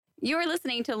You're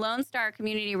listening to Lone Star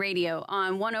Community Radio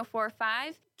on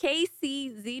 104.5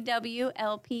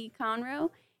 KCZW-LP Conroe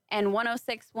and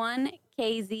 106.1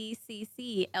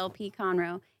 KZCC-LP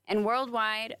Conroe and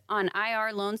worldwide on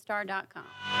irlonestar.com.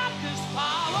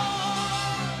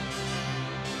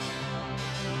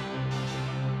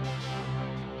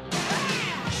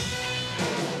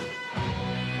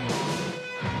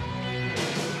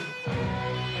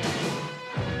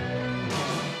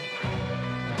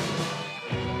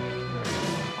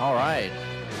 All right.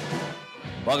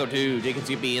 Welcome to Dick and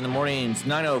Skippy in the mornings,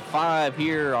 9:05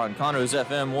 here on Conroe's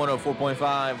FM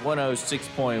 104.5,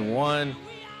 106.1.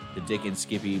 The Dick and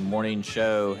Skippy morning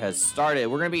show has started.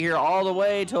 We're going to be here all the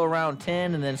way till around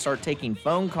 10 and then start taking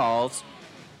phone calls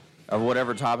of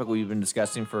whatever topic we've been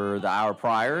discussing for the hour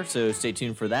prior. So stay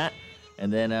tuned for that.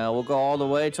 And then we'll go all the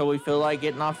way till we feel like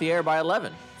getting off the air by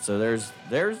 11. So there's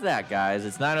that, guys.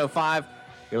 It's 9:05.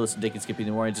 You're listening to Dick and Skippy in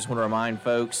the morning. Just want to remind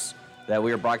folks that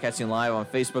we are broadcasting live on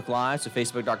Facebook Live, so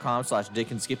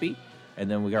facebook.com/Dick and Skippy. And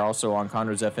then we are also on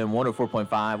Conroe's FM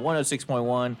 104.5,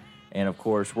 106.1, and of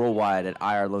course worldwide at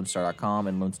irlonestar.com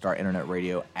and Lone Star Internet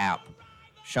Radio app.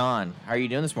 Sean, how are you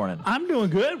doing this morning? I'm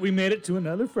doing good. We made it to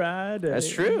another Friday. That's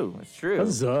true. That's true.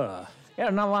 Huzzah.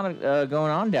 Yeah, not a lot of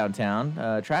going on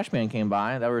downtown. Trash man came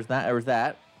by. There was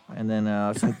that. And then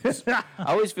I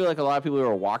always feel like a lot of people who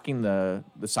are walking the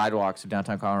sidewalks of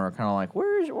downtown Conroe are kind of like,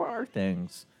 where are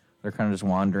things? They're kind of just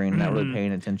wandering, not really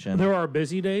paying attention. There are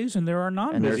busy days and there are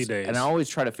non-busy days. And I always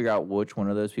try to figure out which one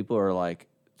of those people are like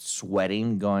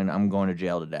sweating, going, I'm going to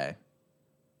jail today.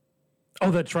 Oh,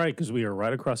 that's right, because we are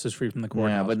right across the street from the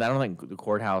courthouse. Yeah, but I don't think the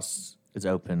courthouse is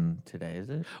open today,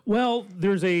 is it? Well,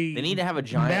 there's a They need to have a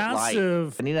giant light.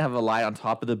 They need to have a light on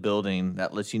top of the building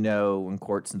that lets you know when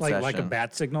court's in session. Like a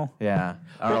bat signal? Yeah.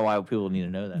 I don't know why people need to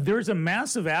know that. There's a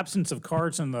massive absence of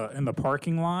cars in the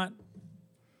parking lot.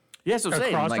 Yes, I'm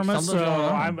saying, across like, from us, something's so going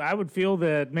on. I would feel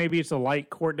that maybe it's a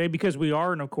light court day because we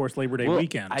are in, of course, Labor Day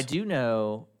weekend. I do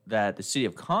know that the city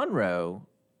of Conroe,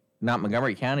 not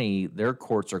Montgomery County, their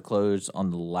courts are closed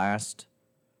on the last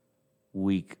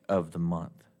week of the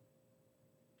month.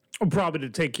 Probably to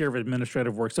take care of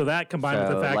administrative work. So that combined with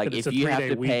the fact that it's a 3-day weekend. If you have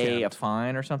to pay a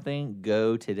fine or something,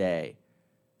 go today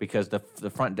because the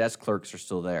front desk clerks are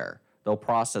still there. They'll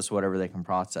process whatever they can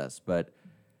process, but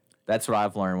that's what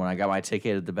I've learned when I got my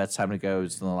ticket. The best time to go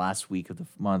is in the last week of the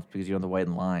month because you don't have to wait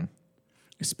in line.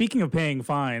 Speaking of paying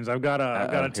fines, I've got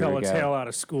to tell a tale out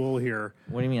of school here.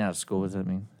 What do you mean out of school? What does that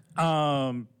mean?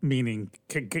 Meaning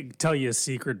tell you a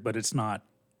secret, but it's not.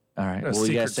 All right. Well,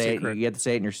 you got to say it. You have to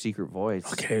say it in your secret voice.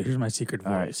 Okay, here's my secret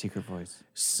voice. All right, secret voice.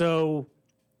 So,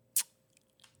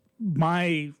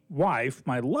 my wife,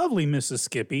 my lovely Mrs.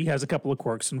 Skippy, has a couple of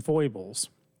quirks and foibles.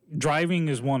 Driving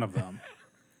is one of them.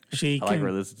 She I like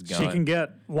where this is going. She can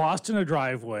get lost in a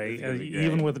driveway,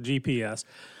 even with a GPS.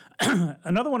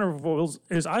 Another one of her foibles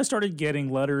is I started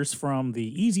getting letters from the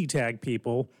Easy Tag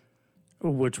people,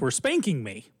 which were spanking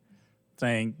me,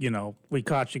 saying, we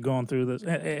caught you going through this.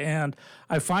 And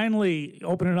I finally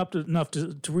opened it up enough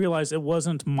to realize it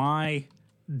wasn't my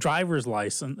driver's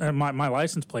license, my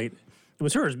license plate. It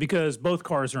was hers because both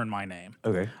cars are in my name.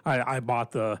 Okay. I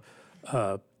bought the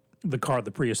car, the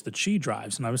Prius that she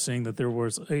drives, and I was seeing that there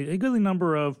was a goodly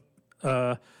number of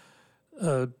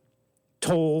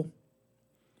toll.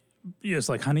 It's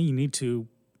like, honey, you need to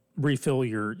refill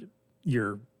your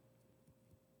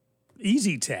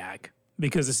Easy Tag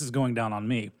because this is going down on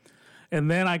me. And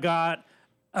then I got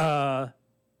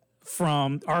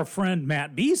from our friend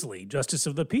Matt Beasley, Justice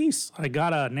of the Peace, I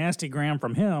got a nasty gram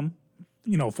from him,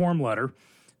 form letter,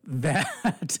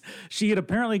 that she had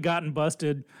apparently gotten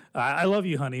busted. I love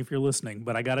you, honey, if you're listening,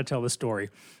 but I got to tell the story.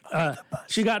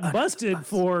 She got busted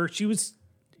she was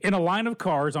in a line of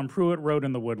cars on Pruitt Road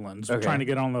in the Woodlands, trying to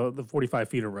get on the 45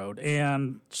 feet of road.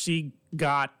 And she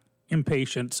got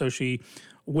impatient, so she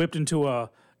whipped into a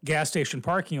gas station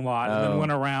parking lot and then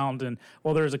went around. And,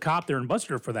 there's a cop there and busted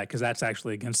her for that because that's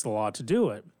actually against the law to do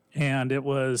it. And it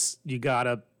was, you got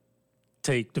to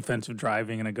take defensive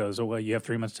driving, and it goes, you have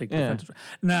 3 months to take defensive driving.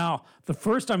 Now, the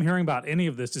first I'm hearing about any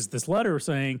of this is this letter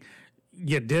saying,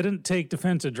 you didn't take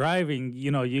defensive driving,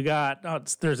 you got,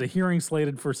 there's a hearing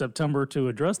slated for September to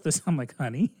address this. I'm like,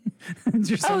 honey.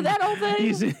 That whole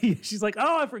thing? She's like,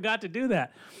 I forgot to do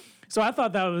that. So I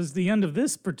thought that was the end of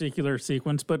this particular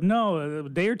sequence, but no, a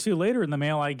day or two later in the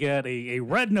mail, I get a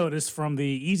red notice from the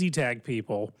Easy Tag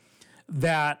people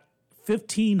that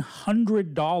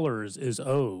 $1,500 is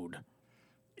owed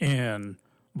in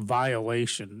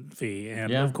violation fee.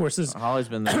 And of course, this Holly's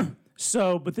been there.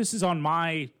 but this is on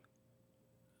my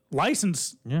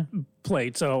license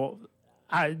plate. So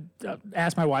I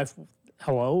asked my wife,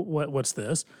 hello, what's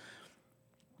this?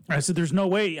 I said, there's no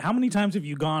way. How many times have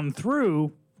you gone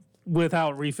through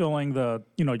without refilling the,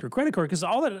 your credit card? Because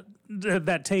all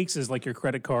that takes is like your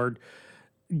credit card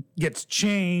gets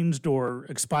changed or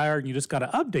expired, and you just got to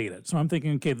update it. So I'm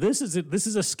thinking, okay, this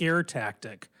is a scare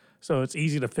tactic. So it's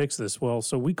easy to fix this. Well,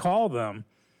 so we call them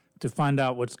to find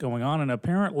out what's going on, and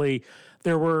apparently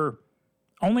there were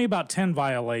only about 10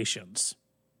 violations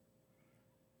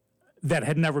that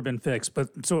had never been fixed,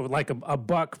 but so like a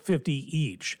 $1.50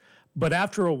 each. But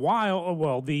after a while,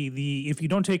 well, the if you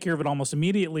don't take care of it almost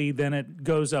immediately, then it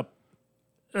goes up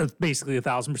basically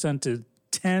 1,000% to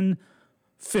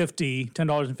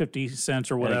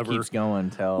 $10.50 or whatever. And it keeps going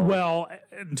until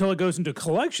it goes into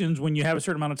collections when you have a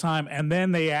certain amount of time, and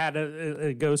then they add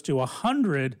it goes to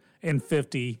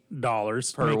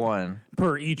 $150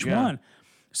 per each one.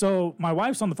 So my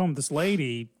wife's on the phone with this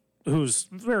lady who's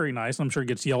very nice. I'm sure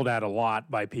gets yelled at a lot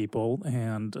by people.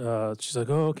 And she's like,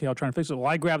 oh, okay, I'll try and fix it. Well,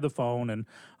 I grab the phone and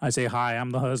I say, hi,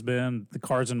 I'm the husband. The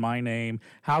car's in my name.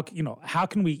 How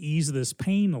can we ease this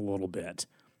pain a little bit?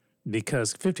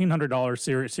 Because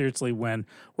 $1,500 seriously, when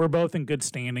we're both in good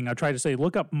standing. I try to say,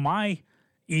 look up my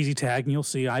Easy Tag and you'll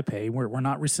see I pay. We're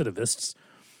not recidivists.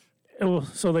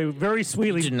 So they very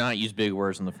sweetly... Do not use big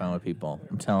words on the phone with people.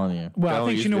 I'm telling you. Well, I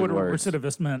think she knew what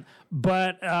recidivist meant.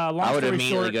 But long I would story immediately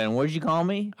short, go, what did you call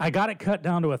me? I got it cut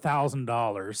down to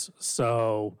 $1,000.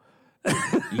 So...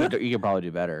 you could probably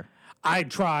do better. I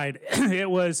tried.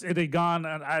 It had gone.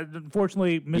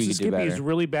 Unfortunately, Mrs. Skippy is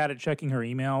really bad at checking her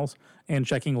emails and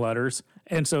checking letters,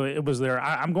 and so it was there.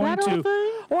 I'm going to.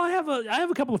 Well, I have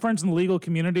a couple of friends in the legal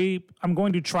community. I'm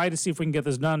going to try to see if we can get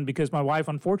this done because my wife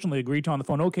unfortunately agreed to on the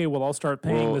phone. Okay, well I'll start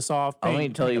paying this off. Let me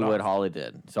tell you what Holly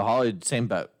did. So Holly, same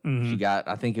boat. Mm-hmm. She got,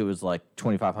 I think it was like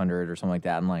 $2,500 or something like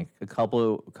that, and like a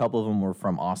couple of them were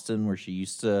from Austin where she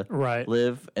used to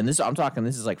live. And this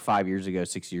is like 5 years ago,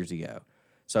 6 years ago.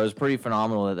 So it was pretty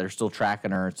phenomenal that they're still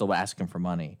tracking her and still asking for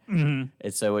money. Mm-hmm.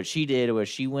 And so what she did was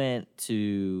she went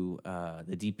to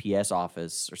the DPS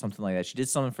office or something like that. She did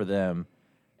something for them,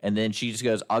 and then she just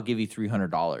goes, I'll give you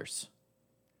 $300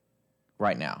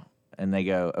 right now. And they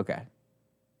go, okay.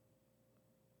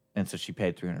 And so she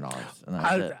paid $300. And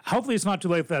that's it. Hopefully it's not too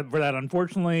late for that.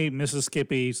 Unfortunately, Mrs.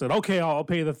 Skippy said, okay, I'll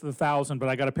pay the $1,000, but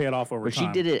I got to pay it off over time.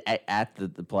 But she did it at the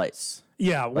place.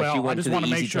 Yeah, well, I just want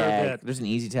to make sure that there's an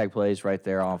Easy Tag place right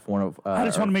there off one of. I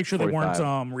just want to make sure 45. They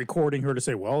weren't recording her to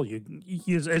say, "Well,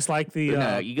 it's like the."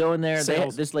 No, you go in there.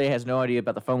 This lady has no idea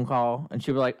about the phone call, and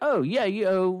she'll be like, "Oh yeah, you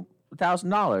owe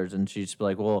 $1,000," and she'd just be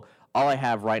like, "Well, all I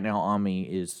have right now on me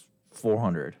is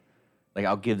 $400. Like,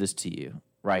 I'll give this to you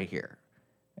right here,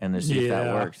 and to see if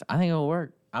that works. I think it'll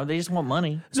work." They just want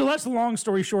money. So that's the long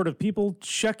story short of people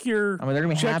check your. I mean, they're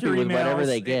gonna be happy with whatever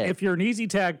they get. If you're an Easy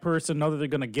Tag person, know that they're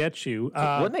gonna get you.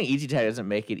 One thing Easy Tag doesn't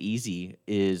make it easy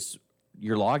is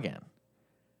your login.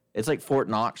 It's like Fort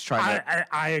Knox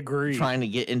I agree. Trying to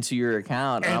get into your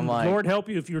account, and I'm like, Lord help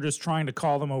you if you're just trying to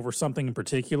call them over something in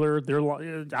particular. They're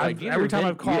every time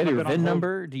I've called, do you have your VIN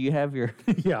number? Do you have your?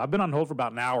 Yeah, I've been on hold for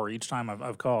about an hour each time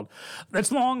I've called. That's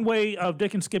the long way of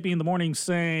Dick and Skippy in the morning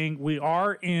saying we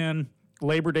are in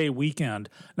Labor Day weekend.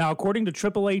 Now, according to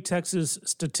AAA Texas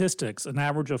statistics, an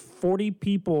average of 40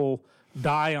 people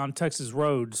die on Texas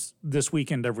roads this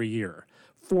weekend every year,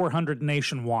 400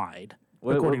 nationwide.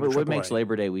 What makes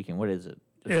Labor Day weekend? What is it?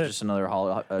 It's just another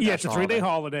holiday. Yeah, it's a 3-day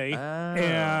holiday.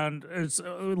 And it's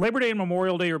Labor Day and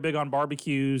Memorial Day are big on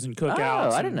barbecues and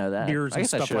cookouts. Oh, I didn't know that. Beers and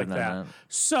stuff like that.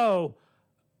 So,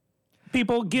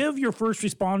 people, give your first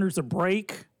responders a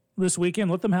break this weekend.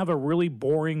 Let them have a really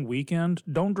boring weekend.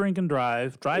 Don't drink and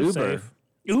drive. Drive safe.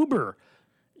 Uber.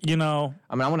 I mean,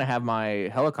 I'm going to have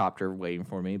my helicopter waiting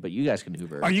for me, but you guys can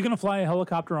Uber. Are you going to fly a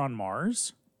helicopter on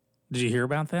Mars? Did you hear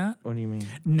about that? What do you mean?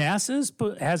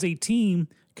 NASA has a team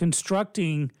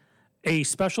constructing a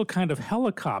special kind of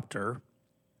helicopter,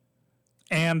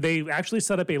 and they actually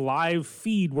set up a live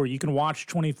feed where you can watch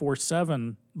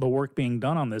 24/7 the work being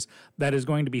done on this that is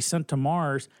going to be sent to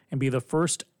Mars and be the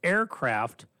first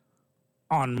aircraft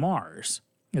on Mars.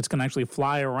 It's going to actually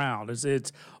fly around.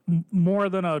 It's more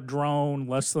than a drone,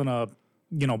 less than a,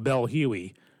 Bell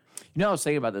Huey. I was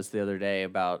thinking about this the other day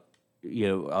about,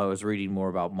 I was reading more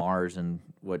about Mars and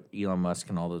what Elon Musk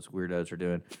and all those weirdos are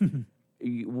doing.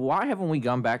 Why haven't we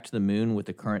gone back to the moon with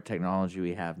the current technology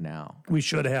we have now? We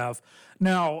should have.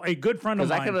 Now, a good friend of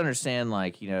mine... Because I could understand,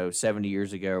 70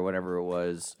 years ago or whatever it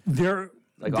was. There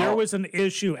was an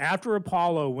issue after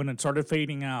Apollo when it started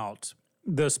fading out.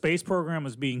 The space program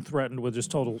was being threatened with just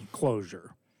total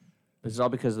closure. Is it all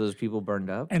because those people burned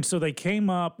up? And so they came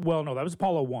up. Well, no, that was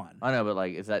Apollo 1. I know, but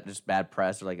like, is that just bad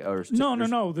press? Or like, oh,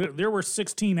 No. There were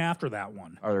 16 after that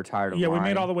one. Are they tired of Yeah, lying? we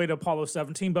made all the way to Apollo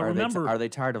 17. But remember, are they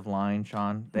tired of lying,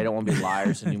 Sean? They don't want to be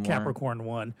liars anymore. Capricorn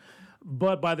 1.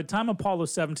 But by the time Apollo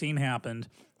 17 happened,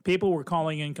 people were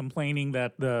calling in complaining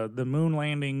that the moon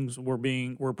landings were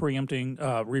preempting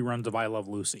reruns of I Love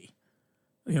Lucy.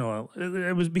 You know,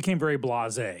 it became very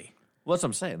blasé. Well, that's what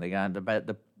I'm saying. They got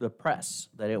the press.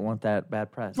 They didn't want that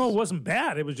bad press. Well, it wasn't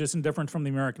bad. It was just indifferent from the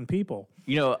American people.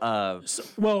 You know,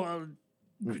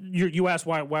 You asked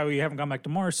why we haven't gone back to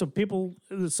Mars. So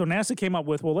NASA came up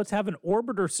with, well, let's have an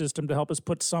orbiter system to help us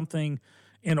put something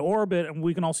in orbit, and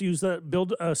we can also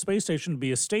build a space station to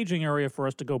be a staging area for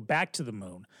us to go back to the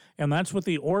moon. And that's what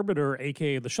the orbiter,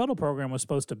 aka the shuttle program, was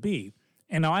supposed to be.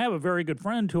 And now I have a very good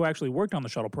friend who actually worked on the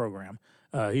shuttle program.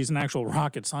 He's an actual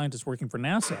rocket scientist working for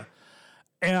NASA.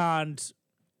 And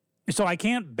so I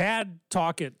can't bad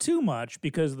talk it too much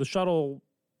because the shuttle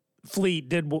fleet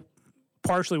did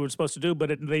partially what it's supposed to do,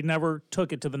 but they never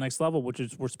took it to the next level, which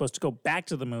is we're supposed to go back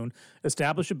to the moon,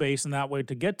 establish a base, and that way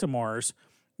to get to Mars,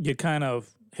 you kind of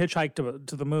hitchhike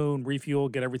to the moon, refuel,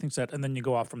 get everything set, and then you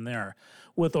go off from there.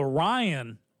 With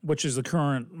Orion, which is the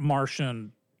current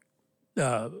Martian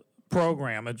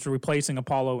program, it's replacing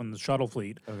Apollo and the shuttle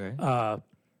fleet. okay.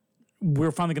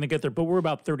 We're finally going to get there, but we're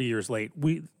about 30 years late.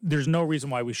 There's no reason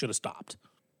why we should have stopped.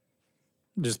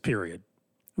 Just period.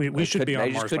 We should be on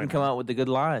They Mars. just couldn't come out with the good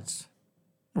lies.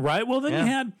 Right? Well, then you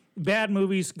had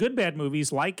good bad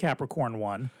movies like Capricorn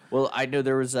 1. Well, I know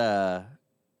there's a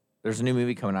new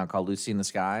movie coming out called Lucy in the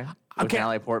Sky with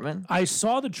Natalie Portman. I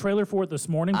saw the trailer for it this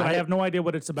morning, but I have no idea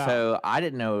what it's about. So I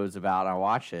didn't know what it was about. I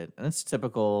watched it, and it's a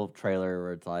typical trailer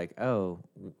where it's like, oh,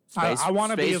 space, I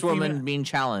wanna be space a woman female- being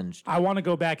challenged. I want to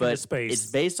go back into But space.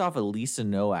 it's based off of Lisa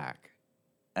Nowak,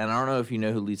 and I don't know if you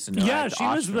know who Lisa Nowak. Yeah, is.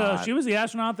 she was the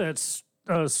astronaut that's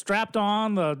strapped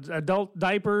on the adult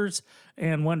diapers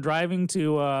and went driving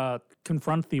to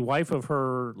confront the wife of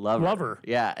her lover.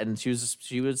 Yeah, and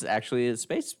she was actually a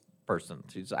space person.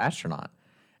 She's an astronaut.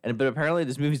 But apparently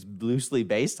this movie's loosely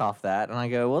based off that, and I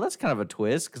go, well, that's kind of a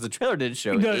twist because the trailer didn't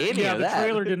show any of that. The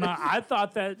trailer did not. I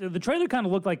thought that the trailer kind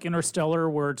of looked like Interstellar,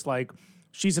 where it's like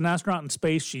she's an astronaut in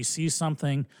space, she sees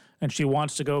something, and she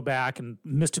wants to go back, and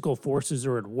mystical forces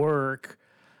are at work.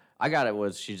 I got it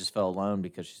was she just felt alone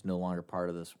because she's no longer part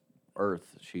of this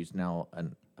Earth. She's now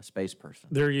a space person.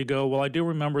 There you go. Well, I do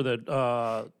remember that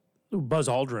Buzz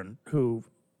Aldrin, who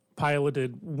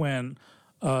piloted when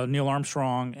Neil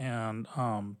Armstrong and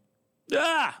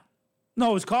no,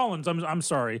 it was Collins. I'm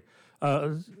sorry.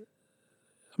 I'm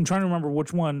trying to remember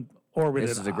which one orbited.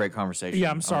 This is a great conversation.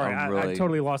 Yeah, I'm sorry. I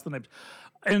totally lost the names.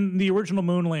 In the original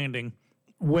moon landing,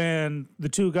 when the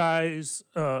two guys,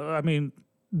 the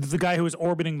guy who was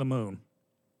orbiting the moon,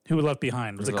 who was left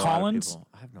behind, was it Collins?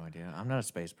 I have no idea. I'm not a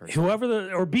space person.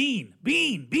 Whoever Bean,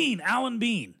 Alan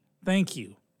Bean. Thank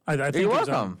you. I think You're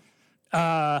welcome.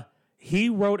 He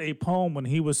wrote a poem when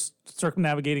he was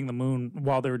circumnavigating the moon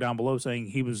while they were down below, saying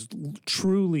he was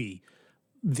truly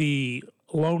the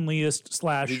loneliest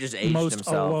 / He just aged most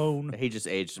himself. alone. He just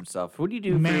aged himself. What do you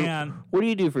do? Man, what do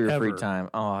you do for your free ever. time?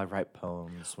 Oh, I write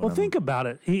poems. Well, think about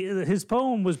it. His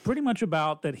poem was pretty much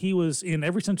about that he was, in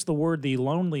every sense of the word, the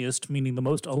loneliest, meaning the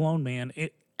most alone man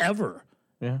ever.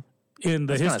 Yeah. In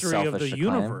the That's kinda history of the selfish to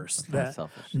claim. universe. That's kinda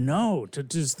selfish. No, to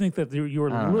just think that you were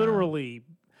literally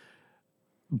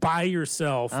by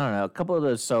yourself. I don't know. A couple of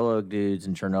those solo dudes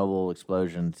in Chernobyl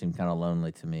explosion seem kind of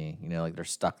lonely to me. You know, like they're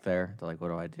stuck there. They're like, what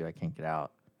do I do? I can't get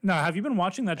out. No, have you been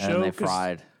watching that show? And they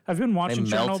fried. Have you been They watching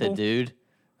melted, Chernobyl? dude.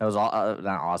 That was all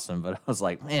not awesome, but I was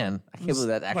like, man, I can't believe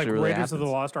that actually like really Raiders happens. of the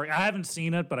Lost Ark. I haven't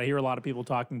seen it, but I hear a lot of people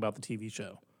talking about the TV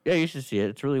show. Yeah, you should see it.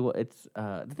 It's really it's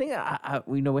the thing.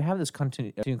 We have this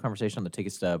continuing conversation on the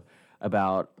Ticket Stub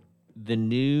about the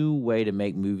new way to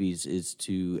make movies is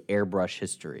to airbrush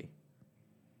history,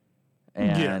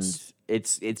 and Yes.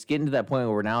 it's getting to that point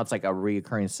where now it's like a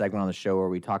reoccurring segment on the show where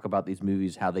we talk about these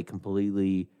movies how they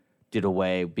completely did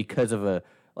away because of a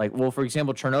for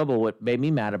example, Chernobyl. What made me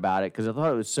mad about it because I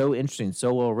thought it was so interesting,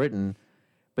 so well written.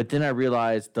 But then I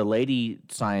realized the lady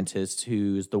scientist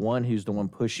who's the one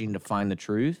pushing to find the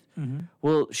truth.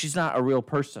 Well, she's not a real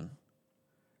person.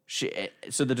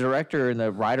 So the director and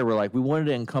the writer were like, we wanted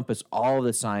to encompass all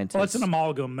the scientists. Well, it's an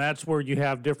amalgam. That's where you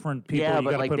have different people. Yeah, you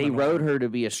but gotta like put they them in wrote order. her to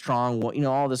be a strong,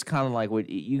 all this kind of like what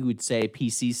you would say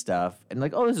PC stuff, and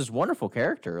like, oh, this is wonderful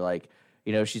character. Like,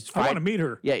 she's I want to meet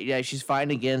her. Yeah, she's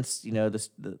fighting against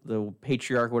the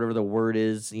patriarch, whatever the word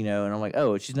is, and I'm like,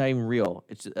 oh, she's not even real.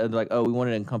 It's like, oh, we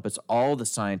wanted to encompass all the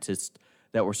scientists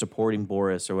that were supporting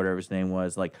Boris or whatever his name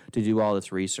was, like to do all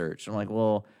this research. I'm like,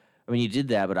 well, I mean, you did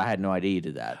that, but I had no idea you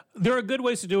did that. There are good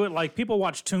ways to do it. Like people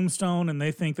watch Tombstone and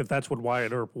they think that that's what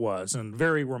Wyatt Earp was, and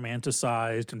very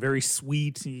romanticized and very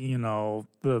sweet. You know,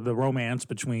 the romance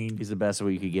between He's the best of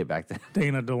what you could get back then.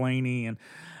 Dana Delaney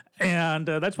and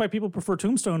that's why people prefer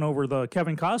Tombstone over the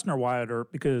Kevin Costner Wyatt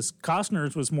Earp, because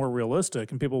Costner's was more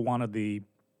realistic and people wanted the,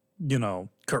 you know,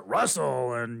 Kurt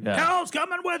Russell and Hell's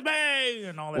coming with me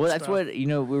and all that. Well, stuff. that's what, you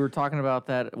know, we were talking about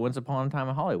that Once Upon a Time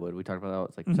in Hollywood. We talked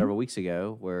about that like several weeks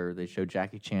ago, where they showed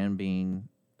Jackie Chan being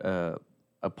a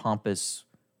pompous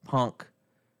punk,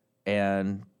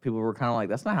 and people were kind of like,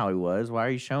 "That's not how he was. Why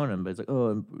are you showing him?" But it's like, oh,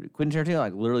 and Quentin Tarantino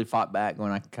like literally fought back,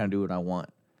 going, "I can kind of do what I want."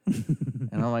 And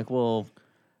I'm like, well,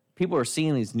 people are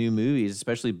seeing these new movies,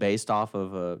 especially based off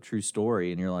of a true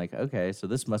story, and you're like, okay, so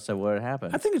this must have what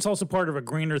happened. I think it's also part of a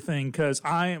greener thing, because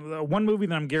one movie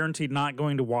that I'm guaranteed not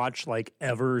going to watch like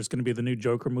ever is going to be the new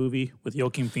Joker movie with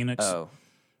Joaquin Phoenix. Oh,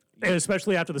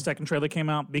 Especially after the second trailer came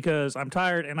out, because I'm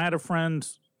tired. And I had a friend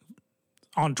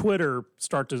on Twitter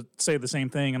start to say the same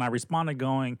thing, and I responded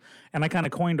going, and I kind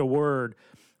of coined a word,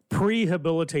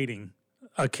 prehabilitating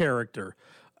a character.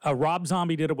 Rob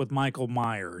Zombie did it with Michael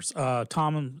Myers.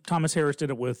 Thomas Harris did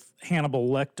it with Hannibal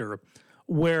Lecter,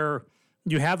 where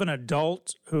you have an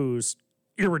adult who's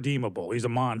irredeemable. He's a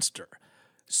monster.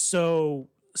 So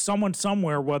someone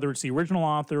somewhere, whether it's the original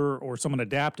author or someone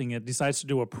adapting it, decides to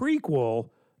do a prequel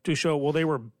to show, well, they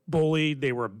were bullied,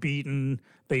 they were beaten,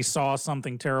 they saw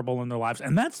something terrible in their lives.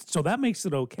 And that makes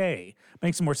it okay.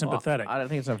 Makes it more sympathetic. I don't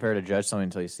think it's unfair to judge something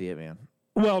until you see it, man.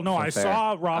 Well, no, I Fair.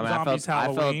 saw Rob Zombie's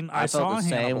Halloween. I felt the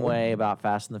same Hannibal. way about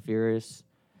Fast and the Furious,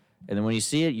 and then when you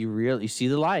see it, you see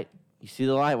the light. You see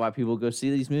the light. Why people go see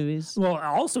these movies? Well,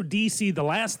 also DC, the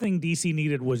last thing DC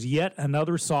needed was yet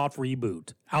another soft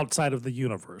reboot outside of the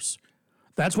universe.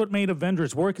 That's what made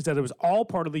Avengers work, is that it was all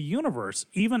part of the universe.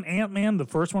 Even Ant-Man, the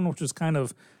first one, which was kind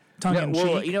of tongue-in-cheek.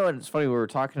 Well, you know what? It's funny. We were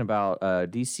talking about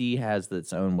DC has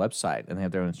its own website, and they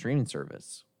have their own streaming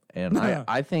service. And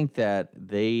I think that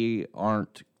they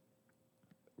aren't,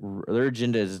 their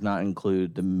agenda does not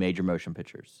include the major motion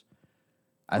pictures.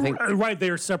 I think right,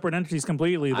 they're separate entities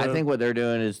completely. I think what they're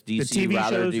doing is DC TV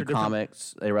rather shows do are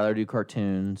comics, they rather do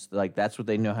cartoons. Like that's what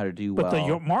they know how to do but well.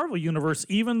 the Marvel universe,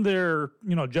 even their,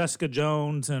 Jessica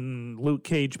Jones and Luke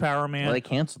Cage, Power Man. Well, they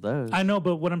canceled those. I know,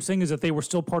 but what I'm saying is that they were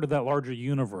still part of that larger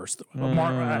universe.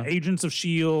 Agents of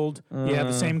S.H.I.E.L.D., you have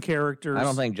the same characters. I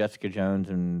don't think Jessica Jones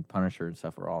and Punisher and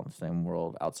stuff are all in the same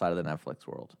world outside of the Netflix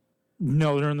world.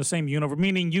 No, they're in the same universe.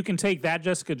 Meaning you can take that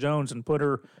Jessica Jones and put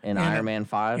her in Iron Man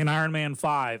 5? In Iron Man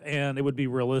 5, and it would be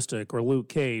realistic. Or Luke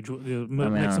Cage,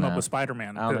 mix them up with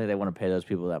Spider-Man. I don't think they want to pay those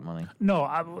people that money. No,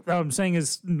 what I'm saying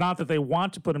is not that they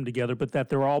want to put them together, but that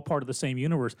they're all part of the same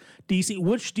universe. DC,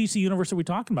 which DC universe are we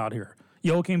talking about here?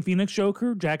 Joaquin Phoenix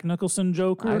Joker, Jack Nicholson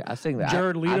Joker, I think that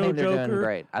Jared Leto I think they're Joker. doing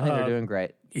great. I think they're doing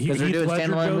great. Because they're Heath doing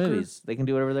Ledger standalone Joker. movies. They can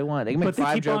do whatever they want. They can make But they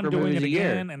 5 keep Joker on doing movies it a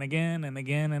year. again and again and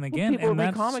again and again. People and read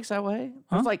that's, comics that way.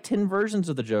 There's like 10 versions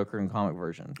of the Joker in comic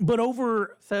version. but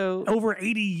over So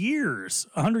 80 years,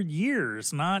 100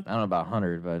 years, not I don't know about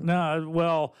 100, but no.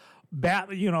 Well,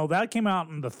 that came out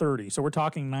in the 30s, so we're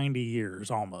talking 90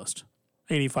 years almost,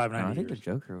 85, 90 I think years. the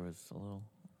Joker was a little.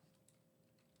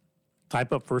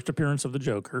 Type up first appearance of the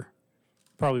Joker.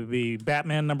 Probably be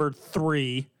Batman number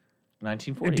 3.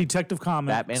 1940. Detective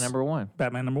Comics. Batman number 1.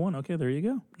 Batman number 1. Okay, there you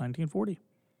go. 1940.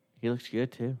 He looks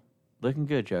good too. Looking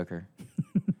good, Joker.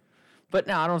 But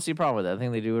no, I don't see a problem with it. I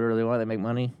think they do whatever they want. They make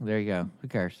money. There you go. Who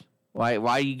cares?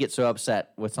 Why you get so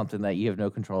upset with something that you have no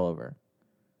control over?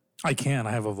 I can.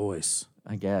 I have a voice.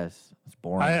 I guess it's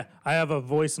boring. I have a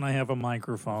voice and I have a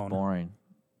microphone. Boring.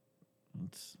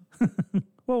 It's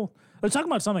Well, let's talk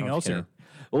about something else here.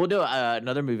 Well, we'll do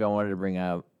another movie I wanted to bring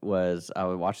up was I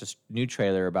watched this new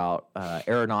trailer about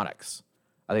aeronautics.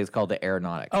 I think it's called The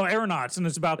Aeronautic. Oh, Aeronauts, and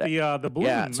it's about the balloon.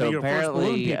 Yeah, so the first balloon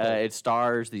apparently people. it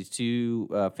stars these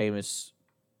two famous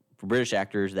British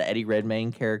actors, the Eddie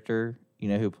Redmayne character,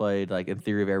 who played like in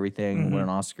Theory of Everything, won an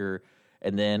Oscar,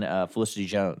 and then Felicity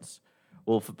Jones.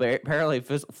 Well, apparently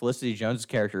Felicity Jones'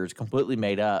 character is completely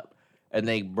made up, and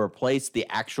they replaced the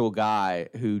actual guy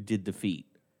who did the feat.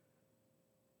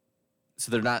 So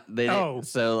they're not.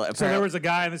 So there was a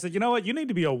guy, and they said, "You know what? You need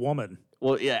to be a woman."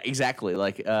 Well, yeah, exactly.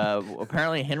 Like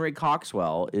apparently Henry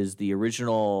Coxwell is the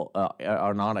original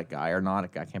aeronautic guy.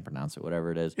 I can't pronounce it.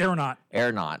 Whatever it is.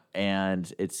 Aeronaut.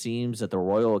 And it seems that the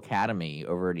Royal Academy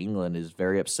over in England is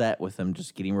very upset with him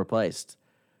just getting replaced.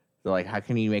 They're like, how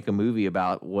can you make a movie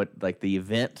about the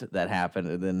event that happened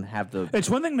and then have the... It's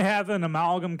one thing to have an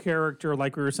amalgam character,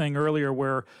 like we were saying earlier,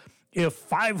 where if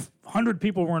 500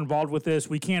 people were involved with this,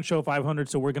 we can't show 500,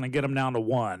 so we're going to get them down to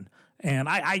 1. And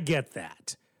I get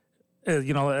that.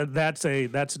 That's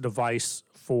a device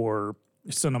for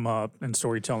cinema and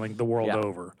storytelling the world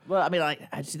over. Well, I mean, like,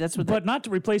 see, that's what. But not to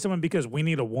replace someone because we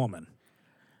need a woman.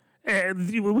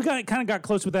 We kind of got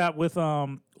close with that with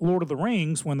Lord of the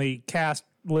Rings when they cast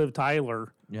Liv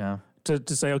Tyler. Yeah.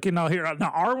 To say, okay, now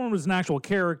Arwen was an actual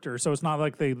character, so it's not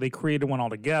like they created one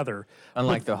altogether.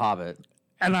 Unlike The Hobbit.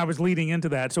 And I was leading into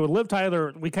that. So with Liv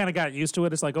Tyler, we kind of got used to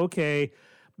it. It's like, okay,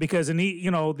 because in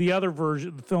the other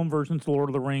version, the film versions of Lord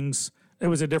of the Rings, it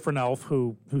was a different elf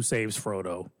who saves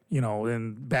Frodo.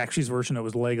 In Bakshi's version, it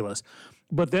was Legolas.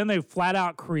 But then they flat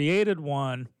out created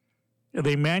one.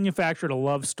 They manufactured a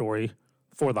love story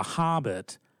for The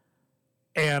Hobbit,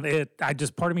 and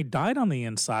part of me died on the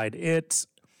inside. It's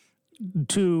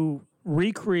to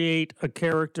recreate a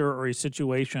character or a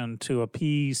situation to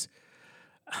appease.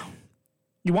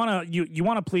 You want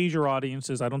to please your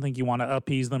audiences. I don't think you want to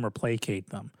appease them or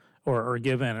placate them or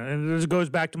give in. And this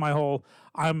goes back to my whole,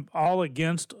 I'm all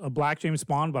against a black James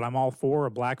Bond, but I'm all for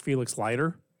a black Felix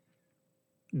Leiter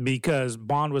because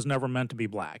Bond was never meant to be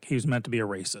black. He was meant to be a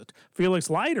racist. Felix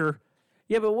Leiter.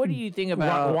 Yeah, but what do you think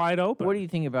about wide open? What do you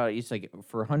think about? It's like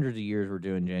for hundreds of years we're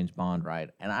doing James Bond, right?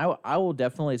 And I will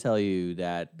definitely tell you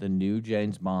that the new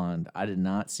James Bond, I did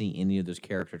not see any of those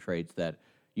character traits that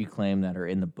you claim that are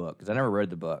in the book because I never read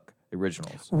the book, the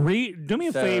originals. Do me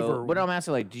a favor. What I'm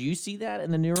asking, like, do you see that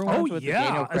in the newer ones? Oh with yeah,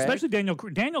 Daniel Craig? Especially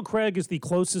Daniel Craig is the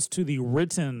closest to the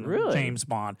written James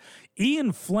Bond.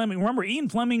 Ian Fleming. Remember, Ian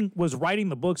Fleming was writing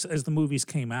the books as the movies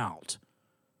came out.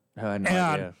 I had no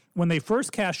idea. When they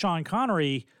first cast Sean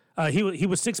Connery, he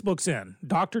was 6 books in.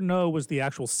 Dr. No was the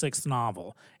actual 6th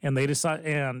novel,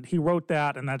 and he wrote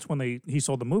that, and that's when he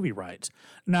sold the movie rights.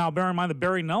 Now, bear in mind that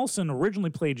Barry Nelson originally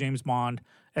played James Bond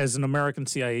as an American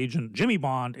CIA agent, Jimmy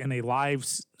Bond, in a live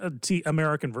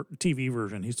American TV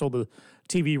version. He sold the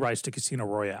TV rights to Casino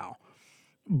Royale.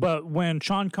 But when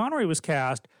Sean Connery was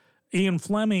cast, Ian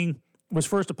Fleming was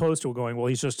first opposed to it, going, well,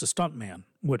 he's just a stuntman,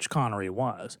 which Connery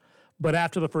was. But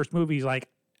after the first movie, he's like,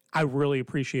 I really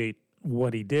appreciate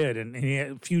what he did.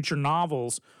 And future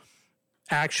novels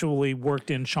actually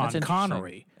worked in Sean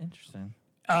Connery. Interesting.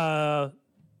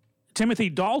 Timothy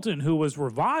Dalton, who was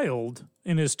reviled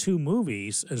in his 2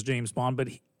 movies as James Bond, but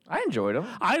I enjoyed him.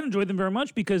 I enjoyed them very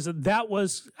much because that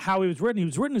was how he was written. He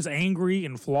was written as angry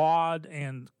and flawed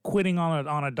and quitting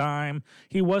on a dime.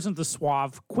 He wasn't the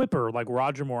suave quipper like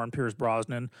Roger Moore and Pierce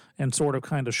Brosnan and sort of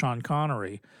kind of Sean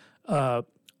Connery.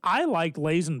 I liked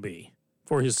Lazenby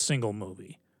for his single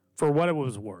movie, for what it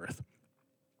was worth.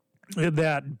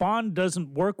 That Bond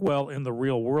doesn't work well in the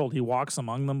real world. He walks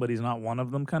among them, but he's not one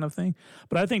of them kind of thing.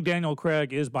 But I think Daniel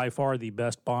Craig is by far the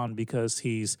best Bond because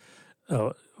he's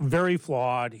very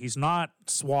flawed. He's not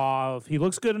suave. He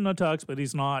looks good in a tux, but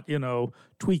he's not,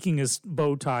 tweaking his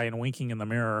bow tie and winking in the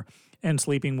mirror and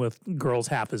sleeping with girls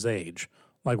half his age,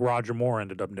 like Roger Moore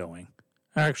ended up doing.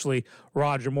 Actually,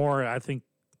 Roger Moore, I think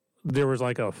there was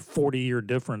like a 40-year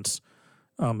difference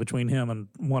between him and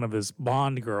one of his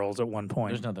Bond girls at one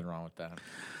point. There's nothing wrong with that.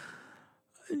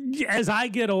 As I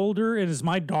get older and as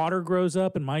my daughter grows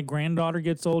up and my granddaughter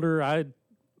gets older,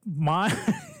 my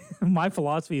my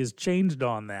philosophy has changed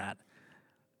on that.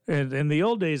 And in the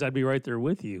old days, I'd be right there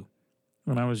with you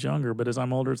when I was younger. But as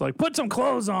I'm older, it's like, put some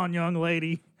clothes on, young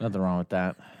lady. Nothing wrong with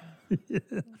that.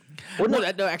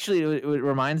 Actually, it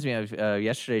reminds me of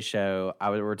yesterday's show.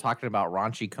 We were talking about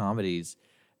raunchy comedies.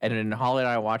 And then Holly and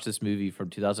I watched this movie from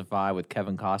 2005 with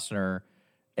Kevin Costner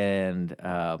and,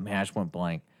 I just went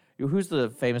blank. Who's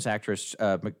the famous actress?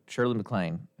 Shirley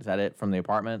MacLaine. Is that it from The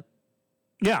Apartment?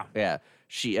 Yeah. Yeah.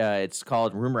 It's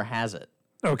called Rumor Has It.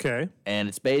 Okay. And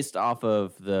it's based off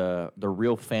of the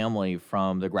real family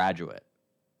from The Graduate.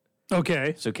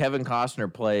 Okay. So Kevin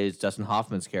Costner plays Dustin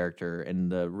Hoffman's character,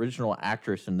 and the original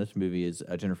actress in this movie is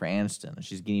Jennifer Aniston.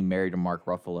 She's getting married to Mark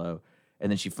Ruffalo,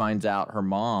 and then she finds out her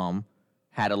mom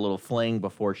had a little fling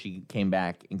before she came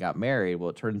back and got married. Well,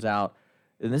 it turns out,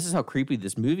 and this is how creepy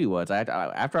this movie was.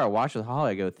 After I watched with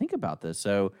Holly, I go, think about this.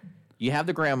 So you have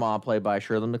the grandma played by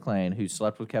Shirley MacLaine who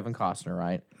slept with Kevin Costner,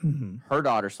 right? Mm-hmm. Her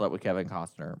daughter slept with Kevin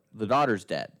Costner. The daughter's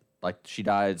dead. Like, she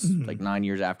dies like 9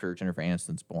 years after Jennifer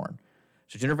Aniston's born.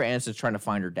 So Jennifer Aniston's trying to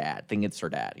find her dad, thinking it's her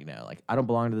dad, like, I don't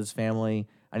belong to this family.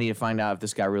 I need to find out if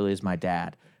this guy really is my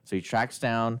dad. So he tracks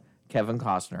down Kevin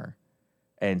Costner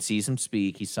and sees him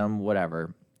speak. He's some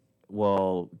whatever.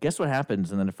 Well, guess what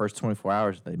happens? And then the first 24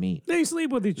 hours they meet. They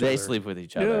sleep with each other. They sleep with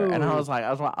each other. Ew. And I was like,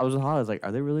 I was like,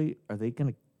 are they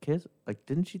going to kiss? Like,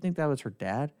 didn't she think that was her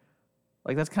dad?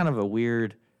 Like, that's kind of a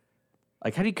weird,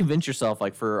 like, how do you convince yourself,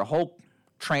 like, for a whole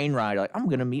train ride, like, I'm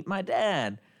going to meet my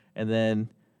dad. And then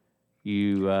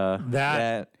you,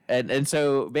 and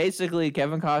so basically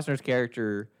Kevin Costner's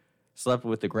character slept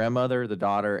with the grandmother, the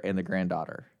daughter, and the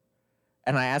granddaughter.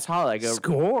 And I asked Holly,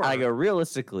 Score. I go,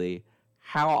 realistically,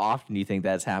 how often do you think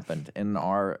that's happened in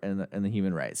the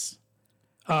human race?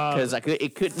 Because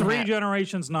it couldn't. Three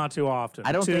generations, not too often.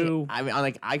 I don't think. I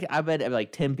mean, I bet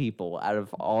like 10 people out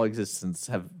of all existence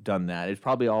have done that. It's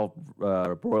probably all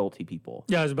royalty people.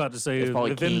 Yeah, I was about to say It's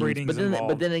probably if kings. inbreeding's involved.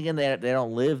 But then again, they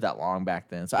don't live that long back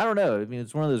then. So I don't know. I mean,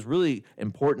 it's one of those really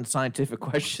important scientific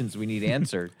questions we need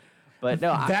answered. But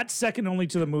no, That's second only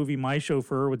to the movie My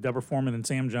Chauffeur with Deborah Foreman and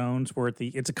Sam Jones, where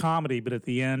it's a comedy, but at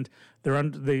the end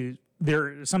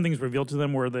something's revealed to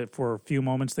them where for a few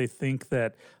moments they think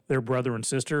that they're brother and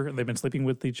sister and they've been sleeping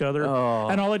with each other. Oh.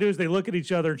 And all they do is they look at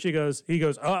each other and he goes,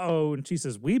 uh-oh, and she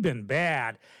says, we've been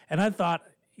bad. And I thought,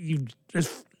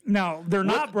 now they're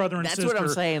not brother and sister. That's what I'm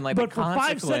saying. Like, but for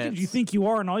 5 seconds you think you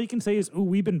are, and all you can say is, "Ooh,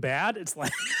 we've been bad." It's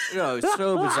like, it's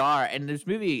so bizarre. And this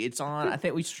movie, it's on. I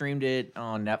think we streamed it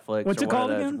on Netflix. What's it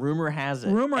called again? Rumor Has It.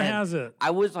 Rumor Has It.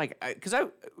 I was like, because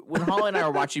when Holly and I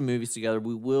are watching movies together,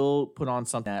 we will put on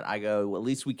something that I go, well, at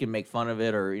least we can make fun of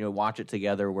it or watch it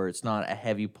together where it's not a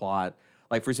heavy plot.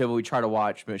 Like, for example, we try to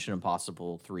watch Mission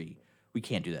Impossible 3. We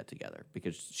can't do that together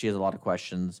because she has a lot of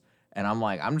questions. And I'm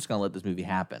like, I'm just going to let this movie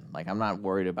happen. Like, I'm not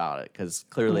worried about it because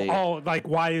clearly. Oh, like,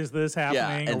 why is this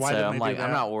happening? Yeah, or and why so didn't I'm they like, do that?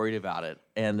 I'm not worried about it.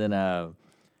 And then,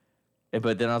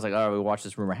 but then I was like, all right, we watch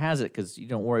this Rumor Has It because you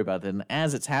don't worry about it. And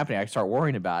as it's happening, I start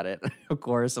worrying about it. Of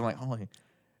course, I'm like, holy,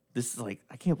 this is like,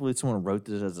 I can't believe someone wrote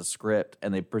this as a script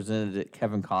and they presented it to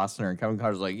Kevin Costner. And Kevin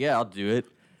Costner's like, yeah, I'll do it.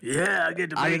 Yeah, I get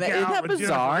to make isn't out that with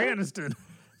bizarre? Jennifer Aniston.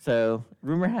 So,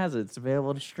 Rumor Has It, it's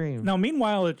available to stream. Now,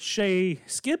 meanwhile, it's Shay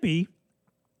Skippy,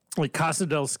 like Casa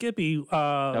del Skippy.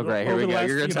 Okay, here we go.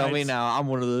 You're going to tell me now I'm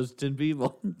one of those 10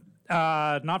 people.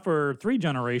 Not for 3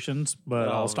 generations, but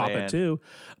I'll stop man. at 2.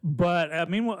 But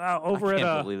meanwhile, I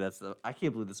can't believe that's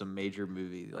a major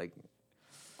movie. Like,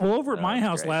 over at my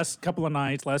house great. last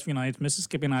few nights, Mrs.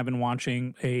 Skippy and I have been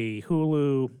watching a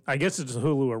Hulu. I guess it's a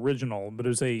Hulu original, but it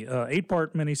was a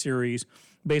 8-part miniseries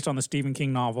based on the Stephen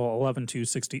King novel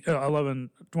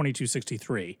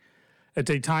 11/22/63. It's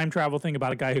a time travel thing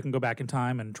about a guy who can go back in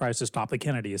time and tries to stop the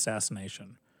Kennedy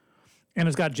assassination. And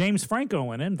it's got James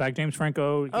Franco in it. In fact, James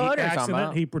Franco he acts in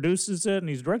it, he produces it, and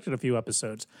he's directed a few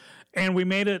episodes. And we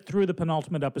made it through the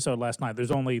penultimate episode last night.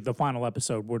 There's only the final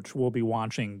episode, which we'll be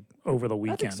watching over the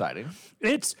weekend. that's exciting.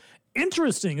 It's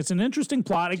interesting. It's an interesting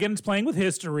plot. Again, it's playing with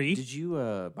history. Did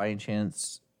you, by any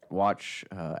chance, watch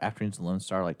Afternoons in Lone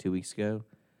Star like 2 weeks ago?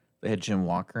 They had Jim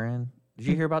Walker in. Did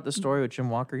you hear about the story with Jim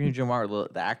Walker? You know Jim Walker,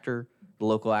 the actor, the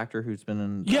local actor who's been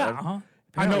in. Yeah,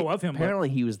 I know of him. Apparently,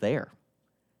 he was there,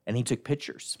 and he took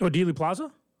pictures. Oh, Dealey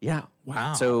Plaza? Yeah.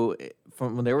 Wow. So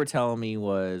from what they were telling me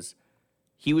was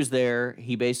he was there.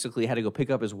 He basically had to go pick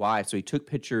up his wife, so he took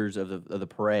pictures of the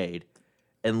parade,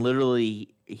 and literally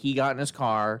he got in his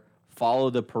car,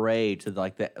 followed the parade to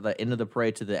the end of the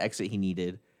parade to the exit he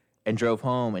needed, and drove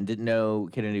home and didn't know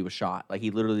Kennedy was shot. Like,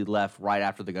 he literally left right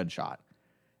after the gunshot.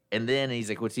 And then he's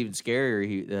like, what's even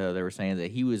scarier, they were saying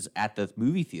that he was at the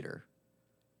movie theater,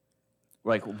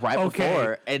 like right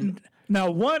before. And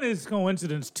now, one is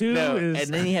coincidence. Two is.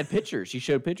 And then he had pictures. He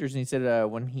showed pictures, and he said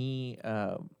when he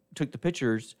took the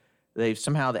pictures, they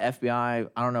somehow the FBI,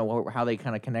 I don't know how they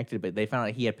kind of connected, but they found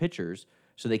out he had pictures.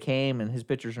 So they came, and his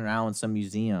pictures are now in some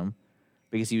museum.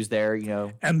 Because he was there,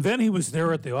 And then he was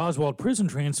there at the Oswald prison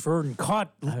transfer and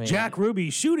caught Jack Ruby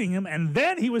shooting him. And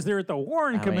then he was there at the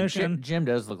Warren Commission. Jim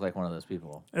does look like one of those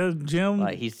people. Jim,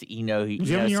 like Jim, knows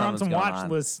you're on some watch on.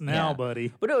 lists now,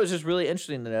 buddy. But it was just really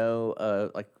interesting to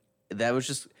know. That was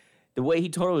just the way he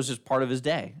told it was just part of his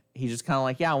day. He just kind of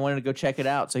like, I wanted to go check it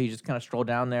out, so he just kind of strolled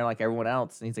down there like everyone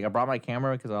else. And he's like, I brought my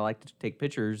camera because I like to take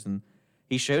pictures. And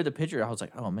he showed the picture. I was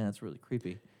like, oh man, that's really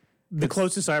creepy. The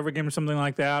closest I ever came to something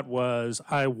like that was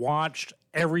I watched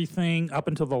everything up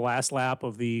until the last lap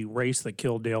of the race that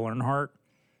killed Dale Earnhardt.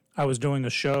 I was doing a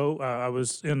show. I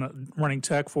was running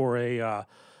tech for a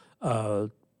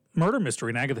murder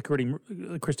mystery, an Agatha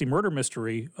Christie murder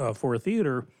mystery for a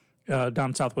theater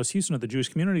down in Southwest Houston at the Jewish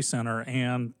Community Center.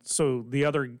 And so the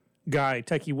other guy,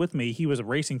 techie with me, he was a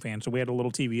racing fan, so we had a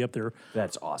little TV up there.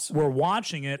 That's awesome. We're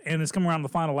watching it, and it's coming around the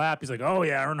final lap. He's like, oh,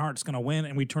 yeah, Earnhardt's going to win.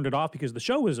 And we turned it off because the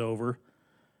show was over.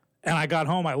 And I got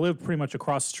home. I lived pretty much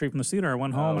across the street from the theater. I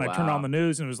went home, and I turned on the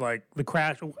news, and it was like the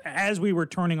crash. As we were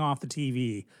turning off the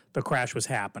TV, the crash was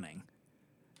happening.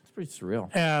 It's pretty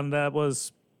surreal. And that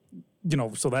was,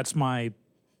 so that's my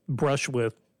brush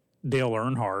with Dale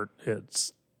Earnhardt.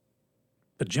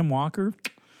 But Jim Walker...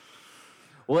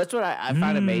 Well, that's what I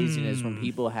find amazing is when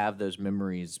people have those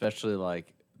memories, especially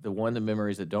like the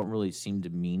memories that don't really seem to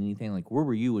mean anything. Like, where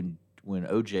were you when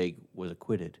OJ was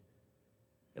acquitted?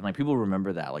 And like people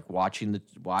remember that, like watching.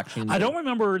 I don't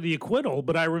remember the acquittal,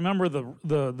 but I remember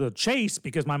the chase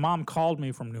because my mom called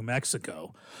me from New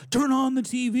Mexico. Turn on the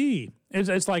TV.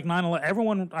 It's like 9/11.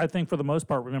 Everyone, I think, for the most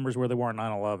part, remembers where they were on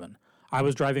 9/11. I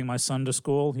was driving my son to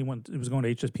school. He was going to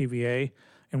HSPVA,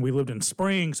 and we lived in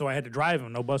Spring, so I had to drive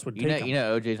him. No bus would take him. You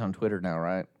know, OJ's on Twitter now,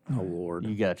 right? Oh Lord,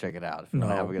 you gotta check it out. If you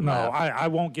want to have a good laugh. I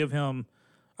won't give him.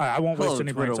 I won't waste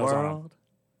any brain cells on him.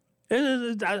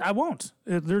 I won't.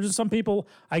 There's just some people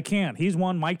I can't. He's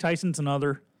one. Mike Tyson's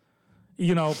another.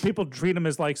 You know, people treat him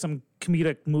as like some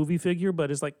comedic movie figure,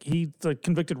 but it's like he's a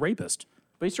convicted rapist.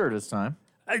 But he served his time.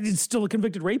 He's still a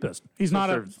convicted rapist. He's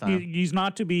not he's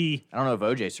not to be. I don't know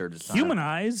if OJ served his time.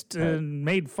 Humanized and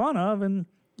made fun of, and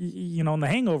you know, in the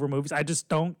Hangover movies, I just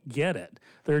don't get it.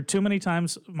 There are too many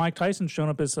times Mike Tyson's shown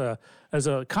up as a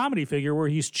comedy figure where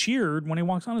he's cheered when he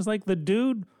walks on. It's like the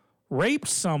dude raped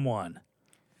someone.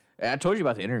 I told you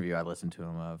about the interview I listened to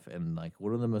him of, and like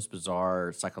one of the most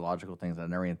bizarre psychological things I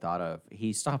never even thought of.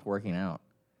 He stopped working out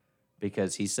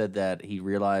because he said that he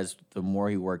realized the more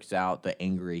he works out, the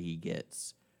angrier he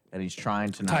gets, and he's trying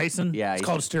to not. Tyson, yeah, it's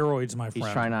called steroids, my friend.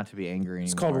 He's trying not to be angry anymore.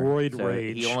 It's called roid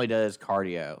rage. He only does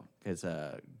cardio because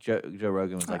Joe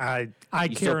Rogan was like, I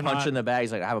you care still punching not. the bag.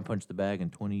 He's like, I haven't punched the bag in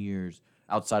 20 years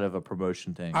outside of a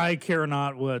promotion thing. I care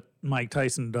not what Mike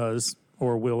Tyson does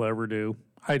or will ever do.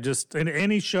 I just in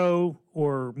any show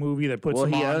or movie that puts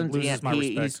him on loses my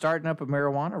respect. He's starting up a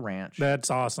marijuana ranch.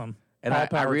 That's awesome. And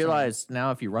I realize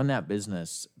now, if you run that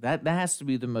business, that has to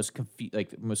be the most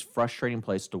most frustrating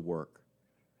place to work,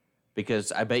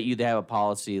 because I bet you they have a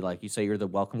policy like you say you're the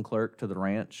welcome clerk to the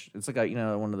ranch. It's like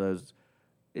one of those.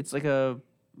 It's like a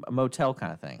motel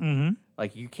kind of thing. Mm-hmm.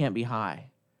 Like you can't be high,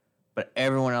 but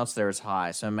everyone else there is high.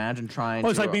 So imagine trying.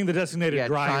 It's like being the designated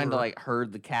driver. Trying to like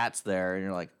herd the cats there, and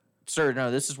you're like, sir, no,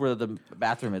 this is where the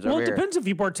bathroom is. Well, over it here. depends if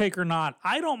you partake or not.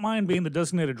 I don't mind being the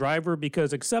designated driver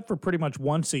because, except for pretty much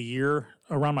once a year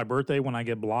around my birthday when I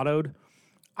get blottoed,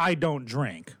 I don't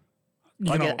drink.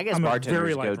 I guess I'm bartenders a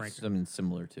very light go drinker. something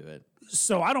similar to it.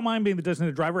 So I don't mind being the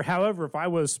designated driver. However, if I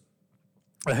was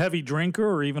a heavy drinker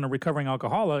or even a recovering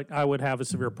alcoholic, I would have a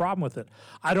severe problem with it.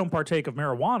 I don't partake of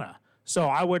marijuana, so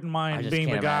I wouldn't mind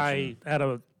being the guy at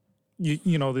a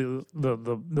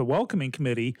the welcoming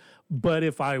committee. But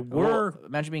if I were,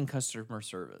 imagine being customer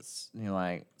service. And you're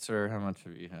like, sir, how much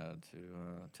have you had to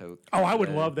toke? Oh, I would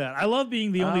love that. I love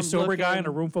being the only sober guy in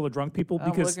a room full of drunk people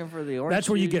because that's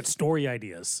where you get story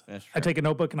ideas. I take a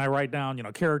notebook and I write down,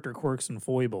 character quirks and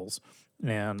foibles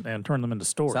and turn them into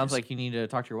stories. Sounds like you need to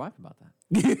talk to your wife about that.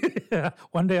 Yeah.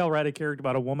 One day I'll write a character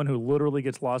about a woman who literally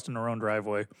gets lost in her own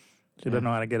driveway. She doesn't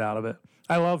know how to get out of it.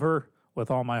 I love her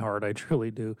with all my heart. I truly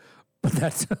do. But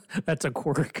that's a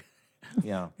quirk.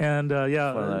 Yeah. And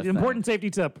important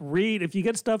safety tip: read if you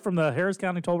get stuff from the Harris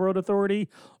County Toll Road Authority,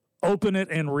 open it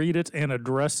and read it and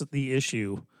address the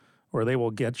issue, or they will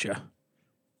get you.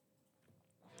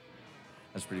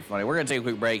 That's pretty funny. We're going to take a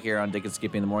quick break here on Dick and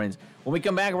Skippy in the Mornings. When we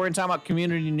come back, we're going to talk about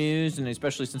community news, and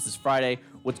especially since it's Friday,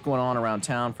 what's going on around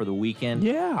town for the weekend.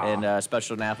 Yeah. And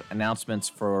special announcements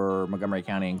for Montgomery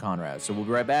County and Conrad. So we'll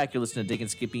be right back. You're listening to Dick and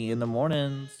Skippy in the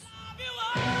Mornings.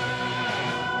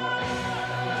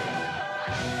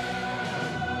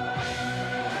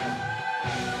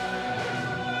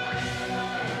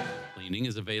 Cleaning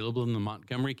is available in the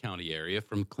Montgomery County area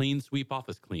from Clean Sweep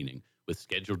Office Cleaning, with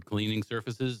scheduled cleaning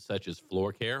services such as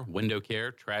floor care, window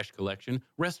care, trash collection,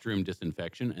 restroom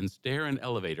disinfection, and stair and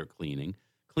elevator cleaning.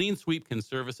 Clean Sweep can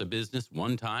service a business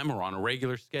one time or on a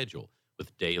regular schedule,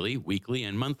 with daily, weekly,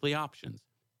 and monthly options.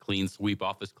 Clean Sweep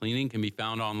Office Cleaning can be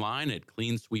found online at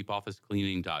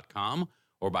cleansweepofficecleaning.com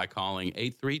or by calling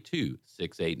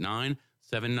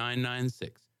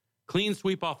 832-689-7996. Clean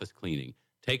Sweep Office Cleaning.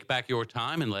 Take back your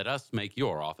time and let us make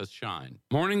your office shine.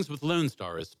 Mornings with Lone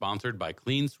Star is sponsored by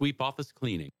Clean Sweep Office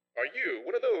Cleaning. Are you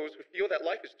one of those who feel that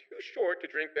life is too short to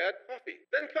drink bad coffee?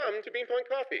 Then come to Bean Pong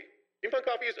Coffee. Bean Pong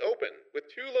Coffee is open with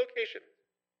 2 locations.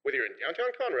 Whether you're in downtown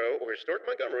Conroe or historic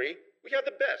Montgomery, we have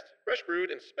the best fresh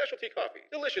brewed and specialty coffee,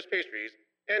 delicious pastries,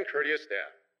 and courteous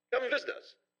staff. Come visit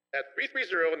us at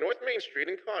 330 North Main Street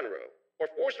in Conroe or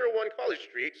 401 College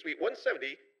Street, Suite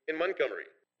 170 in Montgomery.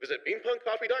 Visit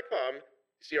beanpongcoffee.com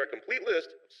to see our complete list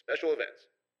of special events.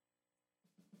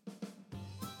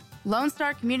 Lone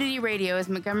Star Community Radio is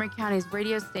Montgomery County's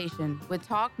radio station with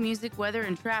talk, music, weather,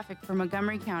 and traffic for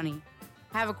Montgomery County.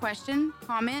 Have a question,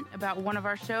 comment about one of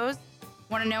our shows?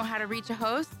 Want to know how to reach a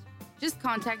host? Just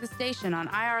contact the station on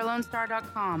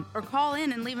irlonestar.com or call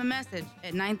in and leave a message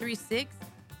at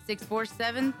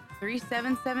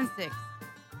 936-647-3776.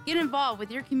 Get involved with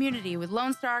your community with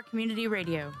Lone Star Community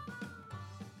Radio.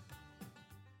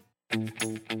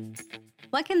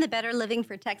 What can the Better Living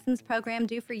for Texans program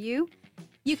do for you?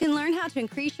 You can learn how to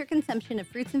increase your consumption of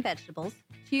fruits and vegetables,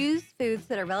 choose foods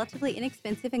that are relatively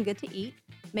inexpensive and good to eat,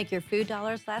 make your food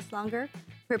dollars last longer,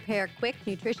 prepare quick,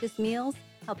 nutritious meals,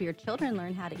 help your children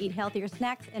learn how to eat healthier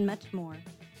snacks, and much more.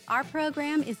 Our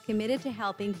program is committed to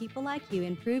helping people like you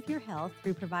improve your health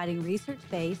through providing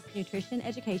research-based nutrition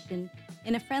education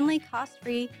in a friendly,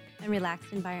 cost-free, and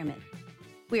relaxed environment.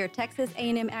 We are Texas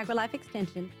A&M AgriLife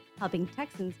Extension, helping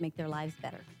Texans make their lives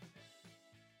better.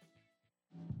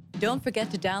 Don't forget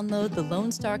to download the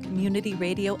Lone Star Community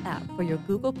Radio app for your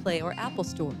Google Play or Apple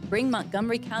Store. Bring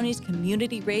Montgomery County's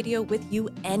community radio with you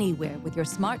anywhere with your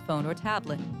smartphone or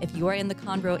tablet. If you are in the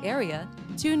Conroe area,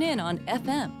 tune in on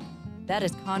FM. That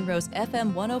is Conroe's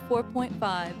FM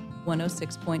 104.5,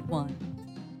 106.1.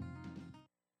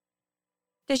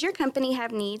 Does your company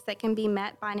have needs that can be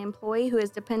met by an employee who is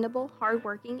dependable,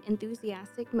 hardworking,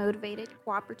 enthusiastic, motivated,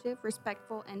 cooperative,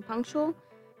 respectful, and punctual?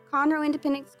 Conroe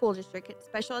Independent School District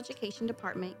Special Education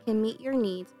Department can meet your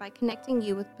needs by connecting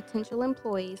you with potential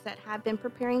employees that have been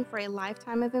preparing for a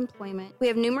lifetime of employment. We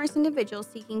have numerous individuals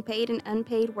seeking paid and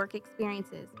unpaid work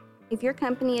experiences. If your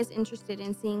company is interested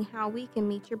in seeing how we can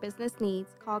meet your business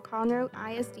needs, call Conroe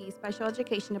ISD Special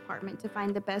Education Department to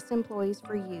find the best employees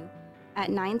for you at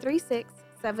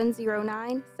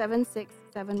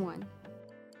 936-709-7671.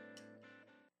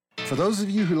 For those of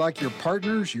you who like your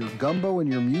partners, your gumbo,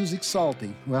 and your music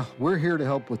salty, well, we're here to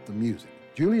help with the music.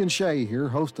 Julian Shea here,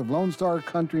 host of Lone Star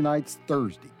Country Nights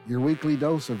Thursday, your weekly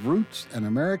dose of roots and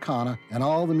Americana and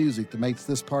all the music that makes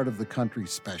this part of the country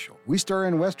special. We stir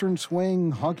in Western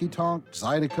swing, honky-tonk,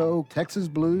 Zydeco, Texas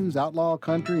blues, outlaw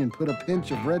country, and put a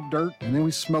pinch of red dirt, and then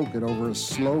we smoke it over a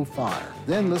slow fire.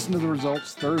 Then listen to the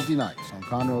results Thursday nights on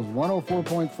Conroe's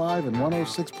 104.5 and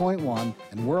 106.1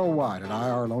 and worldwide at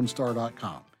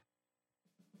irlonestar.com.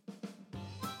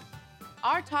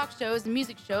 Our talk shows and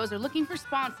music shows are looking for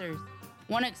sponsors.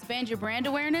 Want to expand your brand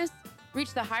awareness?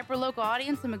 Reach the hyperlocal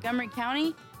audience in Montgomery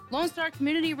County? Lone Star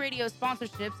Community Radio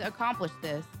sponsorships accomplish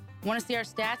this. Want to see our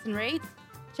stats and rates?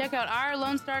 Check out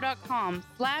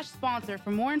irlonestar.com/sponsor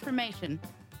for more information.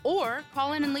 Or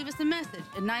call in and leave us a message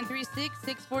at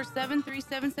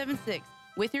 936-647-3776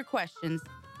 with your questions.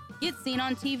 Get seen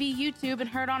on TV, YouTube, and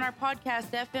heard on our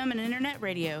podcast, FM, and internet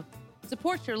radio.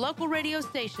 Support your local radio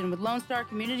station with Lone Star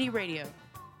Community Radio.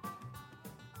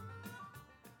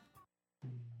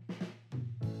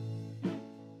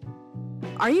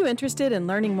 Are you interested in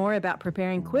learning more about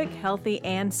preparing quick, healthy,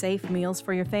 and safe meals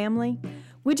for your family?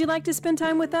 Would you like to spend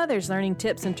time with others learning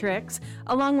tips and tricks,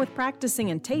 along with practicing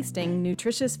and tasting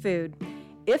nutritious food?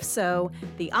 If so,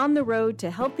 the On the Road to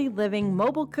Healthy Living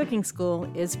Mobile Cooking School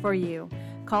is for you.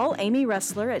 Call Amy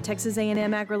Ressler at Texas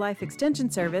A&M AgriLife Extension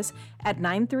Service at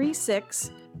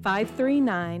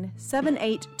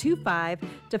 936-539-7825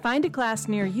 to find a class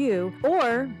near you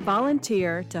or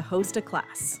volunteer to host a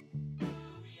class.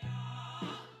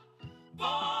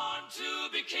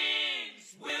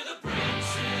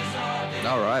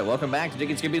 All right, welcome back to Dick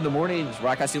and Skippy in the Mornings,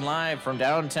 broadcasting live from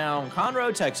downtown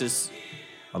Conroe, Texas,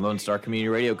 on Lone Star Community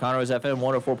Radio, Conroe's FM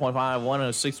 104.5,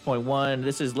 106.1.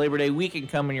 This is Labor Day weekend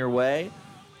coming your way,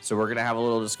 so we're going to have a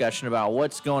little discussion about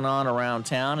what's going on around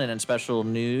town and in special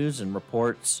news and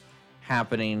reports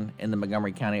happening in the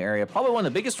Montgomery County area. Probably one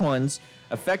of the biggest ones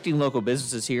affecting local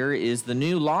businesses here is the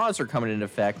new laws are coming into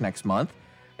effect next month.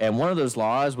 And one of those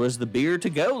laws was the Beer to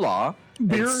Go law.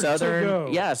 Beer to Go.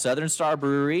 Yeah, Southern Star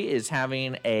Brewery is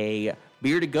having a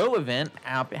Beer to Go event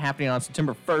happening on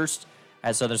September 1st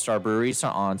at Southern Star Brewery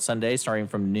on Sunday, starting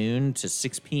from noon to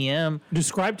 6 p.m.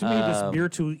 Describe to me this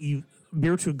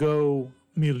Beer to Go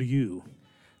milieu.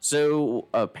 So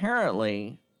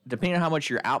apparently, depending on how much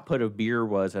your output of beer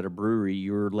was at a brewery,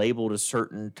 you were labeled a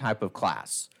certain type of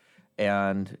class.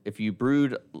 And if you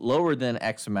brewed lower than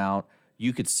X amount,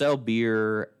 you could sell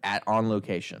beer on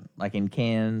location, like in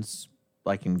cans,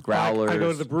 like in growlers. I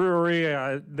go to the brewery,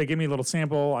 they give me a little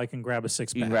sample, I can grab a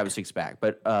six-pack. You can grab a six-pack.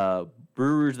 But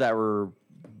brewers that were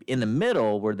in the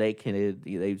middle where they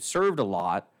served a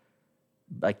lot,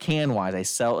 like can-wise, they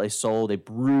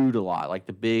brewed a lot, like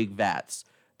the big vats.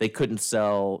 They couldn't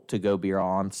sell to-go beer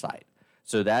on site.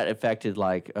 So that affected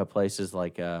like places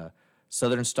like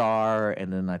Southern Star,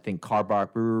 and then I think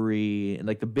Carbach Brewery, and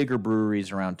like the bigger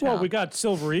breweries around town. Well, we got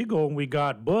Silver Eagle, and we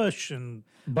got Busch, and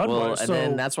Budweiser. Well, and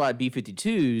then that's why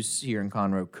B-52s here in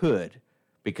Conroe could,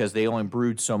 because they only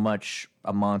brewed so much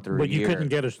a month or a year. But you couldn't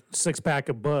get a six-pack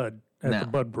of Bud at the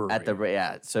Bud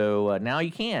Brewery. So now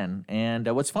you can.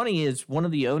 And what's funny is one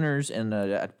of the owners and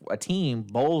a team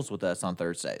bowls with us on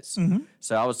Thursdays. Mm-hmm.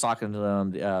 So I was talking to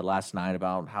them last night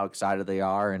about how excited they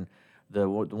are, and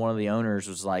one of the owners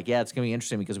was like, yeah, it's going to be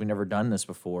interesting because we've never done this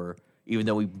before. even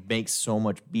though we make so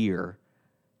much beer.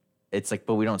 It's like,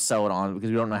 but we don't sell it on because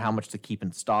we don't know how much to keep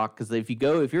in stock. Because if you've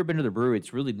ever been to the brewery,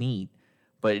 it's really neat,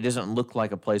 but it doesn't look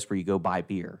like a place where you go buy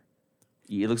beer.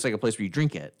 It looks like a place where you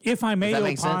drink it. If I may Does that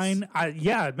make opine,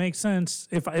 yeah, it makes sense.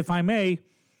 If I may,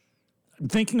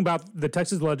 thinking about the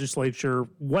Texas legislature,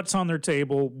 what's on their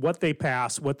table, what they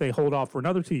pass, what they hold off for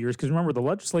another 2 years. Because remember, the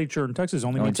legislature in Texas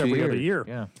only meets every other year.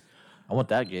 Yeah, I want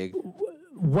that gig.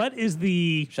 What is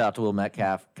the... Shout out to Will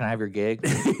Metcalf. Can I have your gig?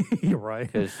 You're right.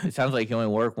 Because it sounds like you only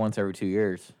work once every 2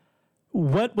 years.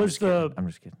 What was the I'm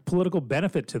just kidding. political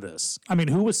benefit to this? I mean,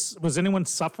 who was anyone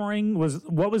suffering?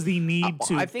 What was the need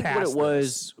to I think pass what it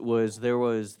this? was there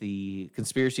was the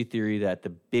conspiracy theory that the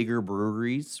bigger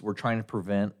breweries were trying to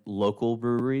prevent local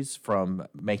breweries from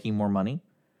making more money.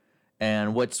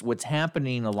 And what's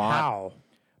happening a lot How?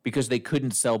 because they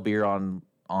couldn't sell beer on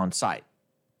site.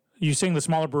 You saying the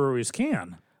smaller breweries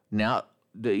can? Now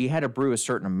you had to brew a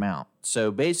certain amount.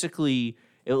 So basically,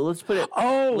 let's put it.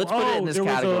 Let's put it in this there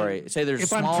was category. Say there's if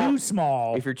small. I'm too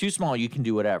small. If you're too small, you can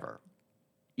do whatever.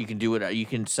 You can do it. You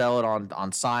can sell it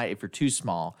on site if you're too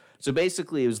small. So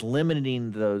basically, it was limiting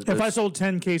those. If I sold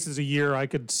 10 cases a year, I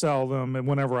could sell them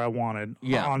whenever I wanted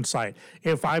on site.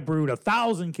 If I brewed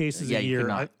 1,000 cases a you year,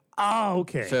 cannot.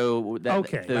 Okay. So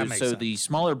that makes sense. the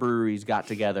smaller breweries got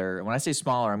together. And when I say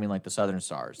smaller, I mean like the Southern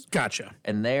Stars. Gotcha.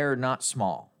 And they're not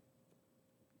small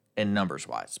in numbers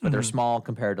wise, but they're small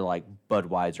compared to like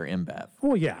Budweiser, InBev.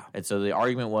 Well, yeah. And so the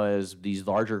argument was these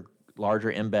larger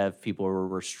InBev people were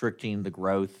restricting the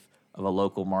growth of a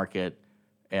local market,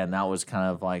 and that was kind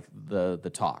of like the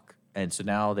talk. And so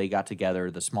now they got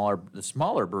together. The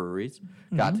smaller breweries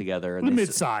got together. And The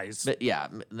mid-size.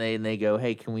 They go,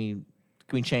 hey, can we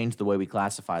change the way we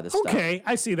classify this stuff? Okay,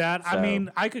 I see that. I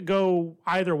mean, I could go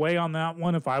either way on that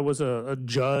one if I was a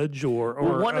judge or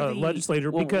a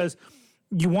legislator, because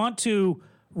you want to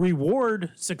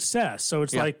reward success. So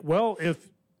it's like, well, if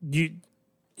you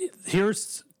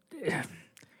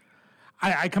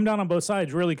I come down on both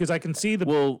sides really, because I can see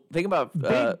the think about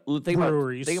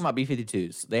breweries. Think about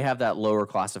B52s. They have that lower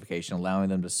classification, allowing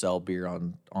them to sell beer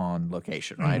on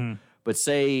location, right? But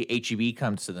say HEB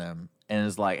comes to them and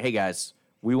is like, "Hey guys,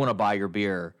 we want to buy your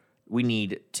beer. We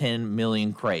need 10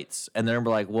 million crates." And they're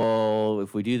like, well,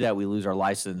 if we do that, we lose our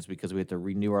license because we have to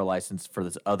renew our license for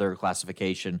this other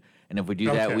classification. And if we do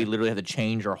that, we literally have to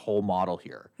change our whole model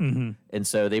here. And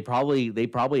so they probably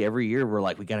every year were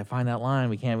like, we got to find that line.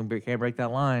 We can't break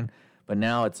that line. But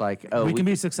now it's like, we can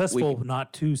be successful,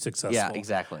 not too successful. Yeah,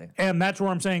 exactly. And that's where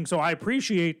I'm saying, so I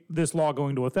appreciate this law going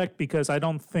into effect because I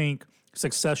don't think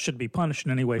success should be punished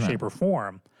in any way, shape, or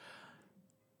form.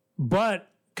 But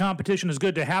competition is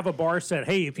good to have a bar set.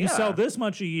 Hey, if you sell this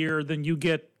much a year, then you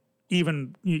get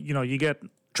even you get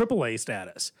AAA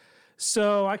status.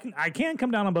 So I can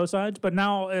come down on both sides, but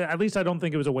now at least I don't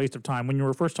think it was a waste of time. When you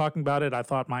were first talking about it, I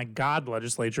thought, my God,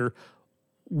 legislature,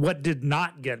 what did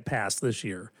not get passed this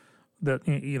year? The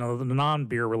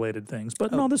non-beer related things.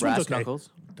 But no, this one's okay. Brass knuckles.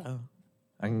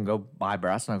 I can go buy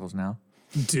brass knuckles now.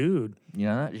 Dude. You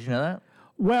know that? Did you know that?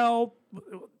 Well,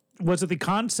 was it the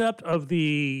concept of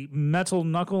the metal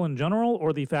knuckle in general,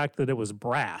 or the fact that it was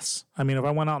brass? I mean, if I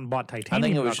went out and bought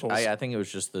titanium knuckles, I think it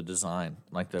was just the design,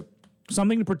 like the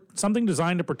something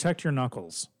designed to protect your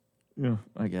knuckles. Yeah,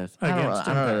 I guess.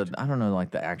 I don't know,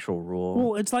 like the actual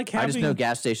rule. Well, it's like having. I just know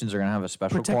gas stations are gonna have a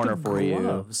special corner for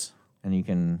gloves. You, and you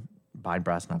can buy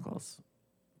brass knuckles.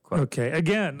 Okay,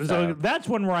 again, so that's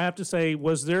one where I have to say,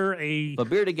 was there a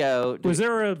beer to go? Was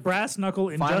there a brass knuckle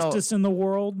injustice in the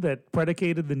world that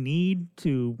predicated the need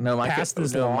to pass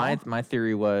this law? My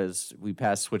theory was we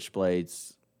passed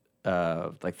switchblades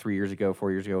like 4 years ago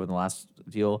in the last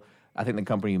deal. I think the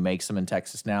company who makes them in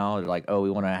Texas now, they're like, oh, we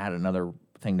want to add another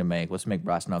thing to make. Let's make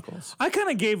brass knuckles. I kind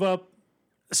of gave up,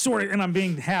 sort of, and I'm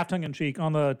being half tongue-in-cheek,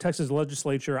 on the Texas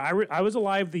legislature. I was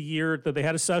alive the year that they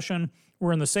had a session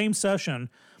where in the same session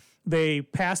they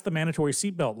passed the mandatory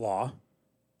seatbelt law,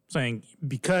 saying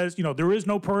because, there is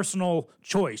no personal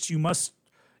choice. You must,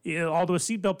 although a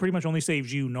seatbelt pretty much only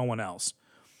saves you, no one else.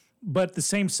 But the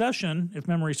same session, if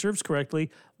memory serves correctly,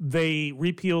 they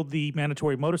repealed the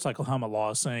mandatory motorcycle helmet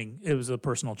law, saying it was a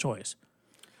personal choice.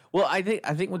 Well, I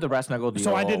think with the brass knuckle deal,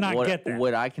 so I did not get that.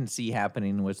 What I can see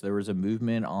happening was there was a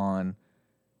movement on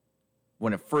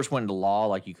when it first went into law,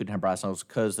 like you couldn't have brass knuckles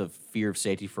because of fear of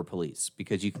safety for police,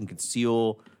 because you can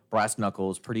conceal brass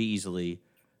knuckles pretty easily,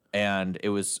 and it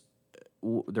was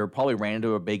they probably ran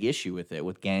into a big issue with it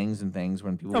with gangs and things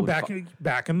when people back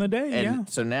in the day, and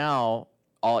so now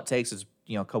all it takes is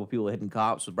a couple people hitting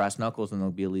cops with brass knuckles and they'll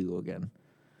be illegal again.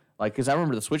 Like, because I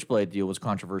remember the switchblade deal was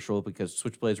controversial because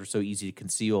switchblades were so easy to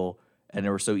conceal, and they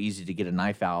were so easy to get a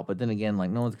knife out. But then again, like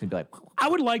no one's gonna be like, I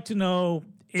would like to know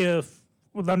if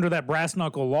under that brass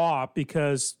knuckle law,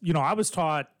 because I was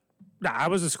taught, I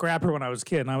was a scrapper when I was a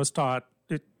kid, and I was taught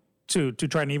to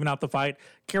try and even out the fight,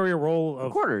 carry a roll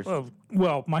of quarters.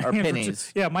 My or hands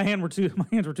pennies. my hands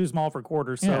were too small for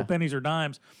quarters, so Yeah. pennies or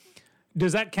dimes.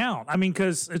 Does that count? I mean,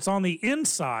 because it's on the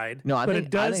inside, no, but it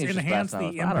does it's just enhance brass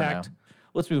the knuckles. I don't impact know.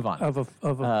 Let's move on. of a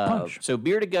punch. So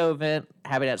Beer to Go event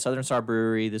happening at Southern Star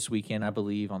Brewery this weekend, I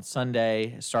believe, on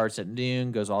Sunday. It starts at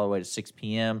noon, goes all the way to 6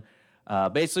 p.m.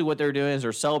 Basically, what they're doing is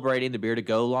they're celebrating the Beer to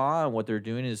Go law, and what they're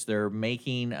doing is they're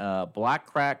making black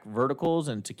crack verticals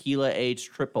and tequila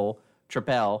aged tripel.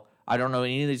 I don't know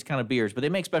any of these kind of beers, but they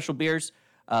make special beers.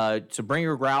 To bring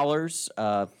your growlers,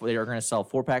 they are going to sell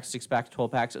 4-packs, 6-packs,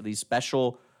 12-packs of these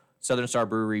special Southern Star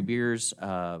Brewery beers.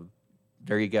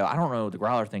 There you go. I don't know. The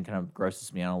growler thing kind of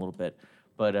grosses me out a little bit,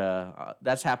 but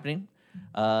that's happening.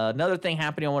 Another thing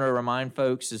happening I want to remind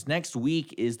folks is next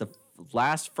week is the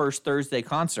last First Thursday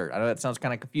concert. I know that sounds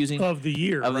kind of confusing. Of the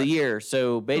year. Of the year.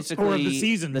 So basically, Or of the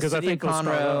season, the because I City think of they'll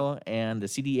start Conroe and the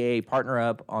CDA partner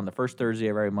up on the first Thursday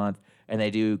of every month, and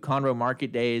they do Conroe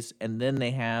Market Days, and then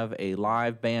they have a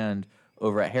live band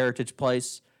over at Heritage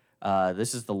Place.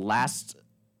 This is the last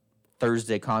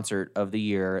Thursday concert of the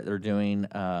year. They're doing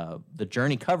the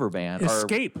Journey cover band.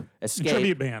 Escape.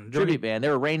 Tribute band. Tribute band. They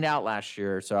were rained out last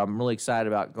year, so I'm really excited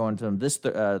about going to them this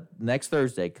next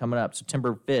Thursday coming up,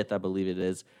 September 5th, I believe it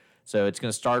is. So it's going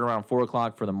to start around 4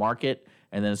 o'clock for the market,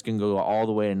 and then it's going to go all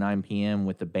the way to 9 p.m.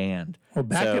 with the band. Well,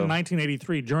 back in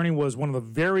 1983, Journey was one of the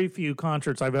very few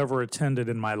concerts I've ever attended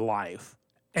in my life.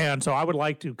 And so I would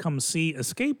like to come see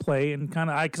Escape play and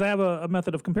because I have a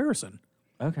method of comparison.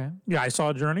 Okay. Yeah, I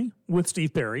saw Journey with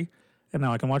Steve Perry, and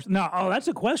now I can watch. Now, that's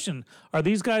a question. Are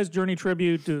these guys Journey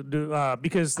tribute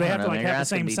because they have to have the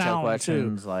same sound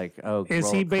questions too? Like,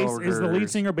 Is the lead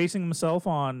singer basing himself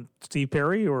on Steve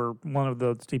Perry or one of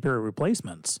the Steve Perry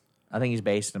replacements? I think he's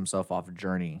based himself off of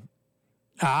Journey.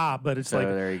 But it's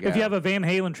there you go. if you have a Van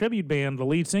Halen tribute band, the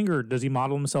lead singer, does he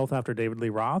model himself after David Lee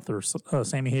Roth or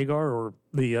Sammy Hagar or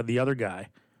the other guy?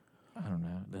 I don't know.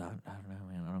 I don't know,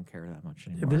 man. I don't care that much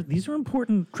anymore. These are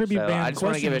important tribute band I just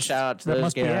want to give a shout out to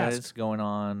those guys going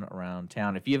on around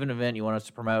town. If you have an event you want us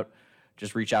to promote,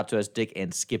 just reach out to us,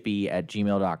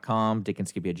 dickandskippy@gmail.com,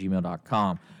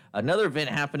 dickandskippy@gmail.com. Another event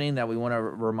happening that we want to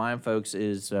remind folks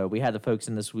is we had the folks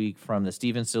in this week from the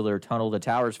Steven Stiller Tunnel to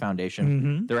Towers Foundation.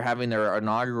 Mm-hmm. They're having their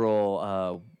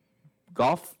inaugural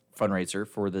golf fundraiser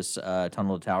for this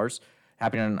Tunnel to Towers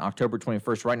happening on October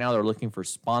 21st. Right now, they're looking for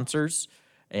sponsors.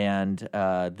 And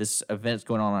this event's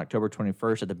going on October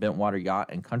 21st at the Bentwater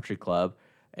Yacht and Country Club.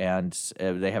 And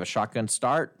they have a shotgun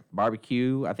start,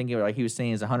 barbecue. I think like he was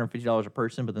saying is $150 a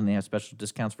person, but then they have special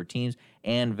discounts for teams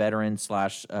and veterans /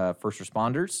 first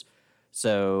responders.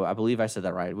 So I believe I said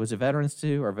that right. Was it veterans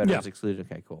too or veterans excluded?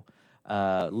 Okay, cool.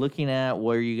 Looking at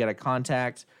where you got to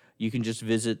contact, you can just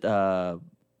visit,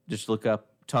 just look up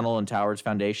Tunnel and Towers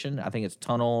Foundation. I think it's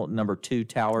Tunnel number 2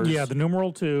 Towers. Yeah, the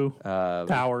numeral 2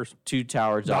 Towers.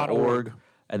 2towers.org.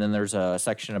 And then there's a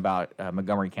section about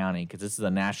Montgomery County because this is a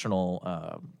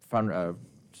national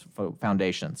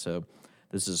foundation. So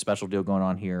this is a special deal going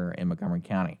on here in Montgomery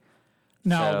County.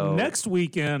 Now, next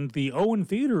weekend, the Owen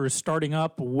Theater is starting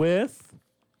up with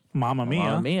Mamma Mia.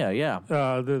 Mamma Mia, yeah. They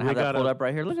I have that got pulled up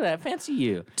right here. Look at that. Fancy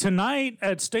you. Tonight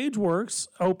at Stageworks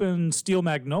opens Steel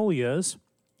Magnolias.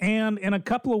 And in a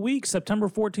couple of weeks, September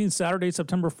 14th, Saturday,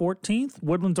 September 14th,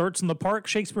 Woodlands Arts in the Park,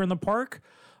 Shakespeare in the Park,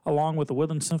 along with the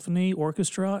Woodland Symphony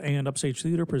Orchestra and Upstage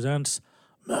Theater presents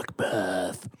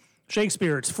Macbeth.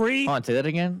 Shakespeare, it's free. Hold on, say that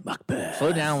again. Macbeth.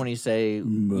 Slow down when you say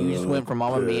you just went from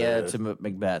Mamma Mia to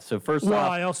Macbeth. So first off,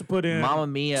 I also put in Mamma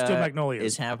Mia Steel Magnolias.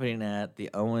 is happening at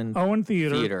the Owen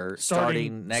Theater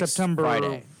starting next September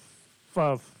Friday.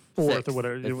 4th or 6th.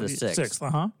 whatever. It's the 6th.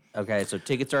 Uh-huh. Okay, so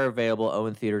tickets are available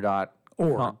owentheater.com.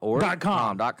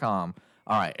 .com.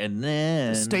 All right, and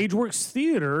then Stageworks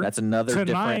Theater. That's another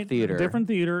different theater. Different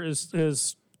theater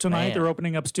is tonight. Man. They're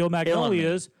opening up Steel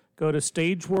Magnolias. Go to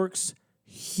Stageworks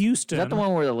Houston. Is that the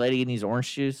one where the lady needs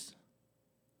orange juice?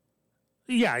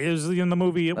 Yeah, it was in the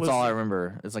movie. That's all I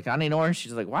remember. It's like, I need orange.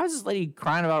 She's like, why is this lady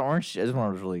crying about orange? This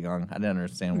one was really young. I didn't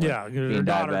understand what her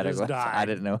daughter diabetic just was. died. I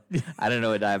didn't know. I didn't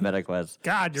know what diabetic was.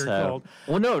 God, you're cold.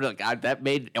 Well, no, look, that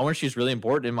made orange juice really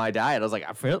important in my diet. I was like,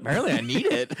 apparently I need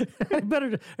it.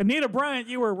 Better, Anita Bryant,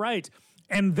 you were right.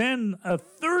 And then a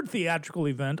third theatrical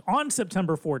event on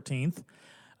September 14th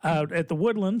at the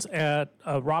Woodlands at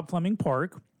Rob Fleming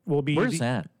Park will be. Where's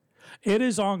that? It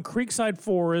is on Creekside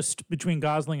Forest between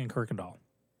Gosling and Kirkendall.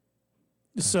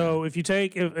 So if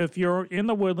you're in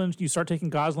the Woodlands, you start taking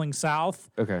Gosling south.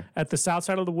 Okay. At the south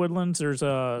side of the Woodlands, there's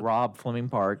a Rob Fleming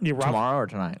Park. Yeah, Rob- tomorrow or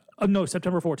tonight? no,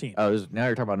 September 14th. Oh, now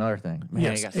you're talking about another thing. Man, you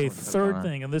Yes, got so a much stuff third going on.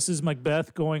 thing, and this is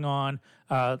Macbeth going on.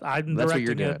 I'm That's what directing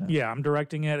you're it. doing. Yeah, I'm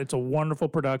directing it. It's a wonderful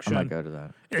I production. might go to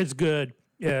that. It's good.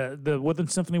 Yeah, the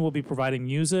Woodland Symphony will be providing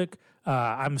music.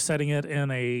 I'm setting it in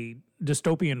a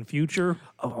dystopian future,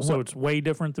 so it's way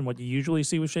different than what you usually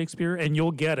see with Shakespeare, and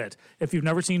you'll get it. If you've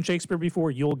never seen Shakespeare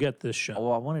before, you'll get this show.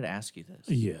 Oh, I wanted to ask you this.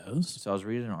 Yes. So I was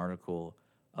reading an article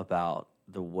about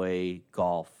the way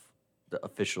the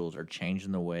officials are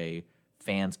changing the way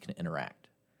fans can interact.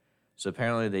 So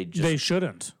apparently They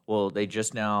shouldn't. Well, they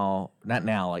just now, not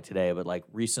now, like today, but like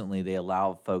recently, they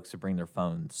allow folks to bring their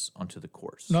phones onto the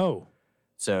course. No.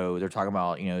 So they're talking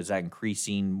about, is that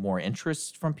increasing more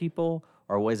interest from people,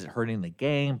 or was it hurting the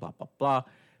game? Blah blah blah.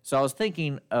 So I was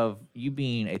thinking of you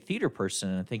being a theater person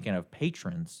and thinking of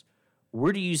patrons.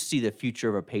 Where do you see the future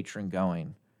of a patron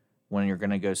going when you're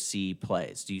going to go see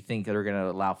plays? Do you think they're going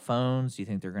to allow phones? Do you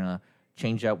think they're going to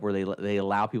change up where they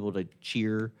allow people to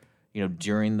cheer,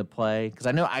 during the play? Because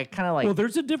I know I kind of like. Well,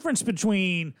 there's a difference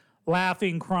between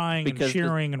laughing, crying, and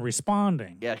cheering and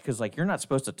responding. Yeah, because like you're not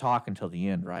supposed to talk until the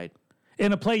end, right?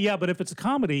 In a play, yeah, but if it's a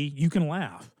comedy, you can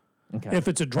laugh. Okay. If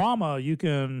it's a drama, you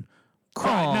can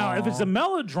cry. Aww. Now, if it's a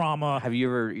melodrama, Have you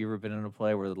ever been in a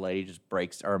play where the lady just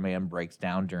breaks or a man breaks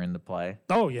down during the play?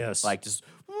 oh yes, Like just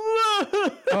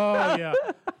oh yeah.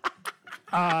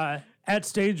 At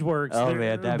Stageworks, Oh,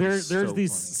 man, that'd be there's so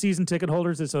these funny. season ticket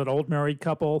holders. It's an old married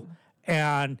couple,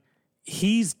 and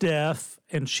he's deaf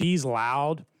and she's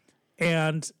loud,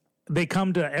 and they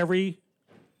come to every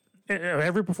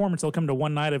performance. They'll come to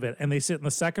one night of it, and they sit in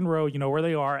the second row. You know where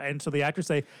they are, and so the actors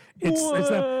say, "It's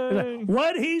them."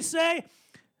 What'd he say?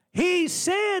 He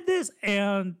said this,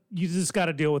 and you just got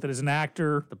to deal with it as an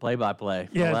actor. the play-by-play. I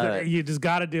Yeah, love it. you just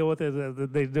got to deal with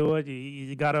it. They do it.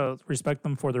 You got to respect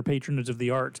them for their patronage of the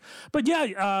arts. But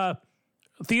yeah,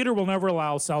 theater will never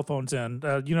allow cell phones in.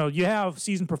 You have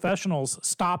seasoned professionals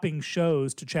stopping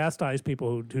shows to chastise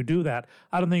people who do that.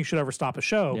 I don't think you should ever stop a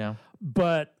show. Yeah.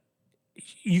 But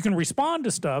you can respond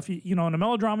to stuff. In a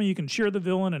melodrama, you can cheer the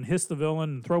villain and hiss the villain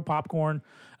and throw popcorn.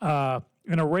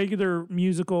 In a regular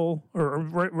musical or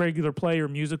regular play or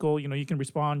musical, you can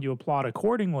respond, you applaud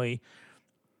accordingly,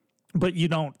 but you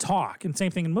don't talk. And same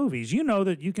thing in movies. You know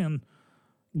that you can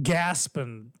gasp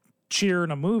and cheer in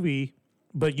a movie,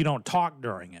 but you don't talk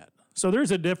during it. So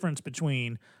there's a difference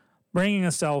between bringing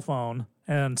a cell phone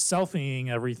and selfieing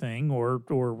everything or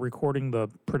recording the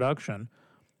production,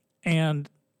 and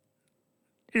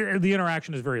the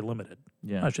interaction is very limited.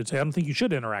 Yeah. I should say. I don't think you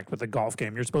should interact with a golf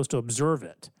game. You're supposed to observe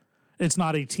it. It's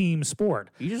not a team sport.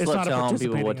 You just it's love not a telling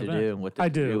people what to participating do event. and what I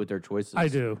to do. do with their choices. I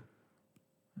do.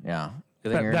 Yeah.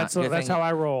 Good thing you're That's not- good that's thing- how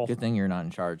I roll. Good thing you're not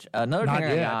in charge. Another Not thing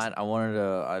I yet. got, I wanted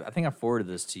to, I think I forwarded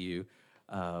this to you,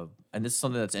 and this is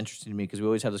something that's interesting to me because we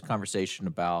always have this conversation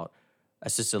about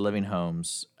assisted living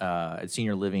homes and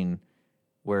senior living,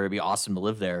 where it'd be awesome to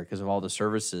live there because of all the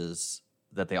services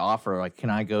that they offer. Like,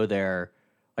 can I go there?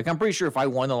 Like, I'm pretty sure if I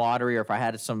won the lottery or if I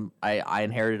had I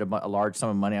inherited a large sum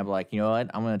of money, I'd be like, you know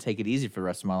what? I'm going to take it easy for the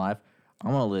rest of my life.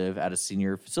 I'm going to live at a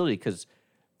senior facility because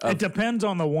It depends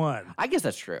on the one. I guess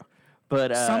that's true.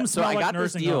 But Some so smell I like got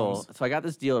this nursing deal. homes. So I got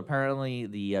this deal. Apparently,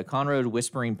 the Conroe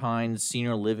Whispering Pines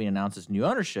Senior Living announces new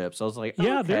ownership. So I was like,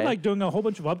 Yeah, okay. they're like doing a whole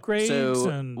bunch of upgrades So,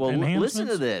 and well, enhancements. listen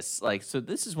to this. Like, so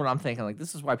this is what I'm thinking. Like,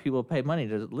 this is why people pay money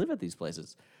to live at these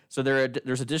places. So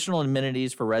there's additional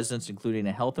amenities for residents, including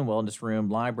a health and wellness room,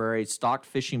 library, stocked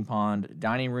fishing pond,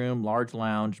 dining room, large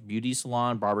lounge, beauty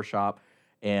salon, barbershop,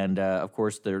 and of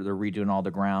course they're redoing all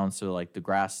the grounds, so like the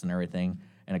grass and everything,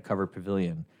 and a covered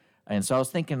pavilion. And so I was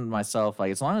thinking to myself,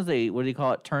 like, as long as they, what do you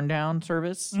call it, turn down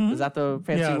service? Is that the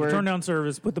fancy Yeah, word? turn down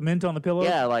service. Put the mint on the pillow.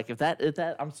 Yeah, like if that,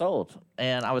 I'm sold.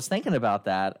 And I was thinking about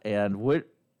that, and what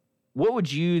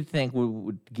would you think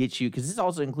would get you? Because this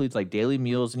also includes like daily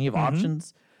meals, and you have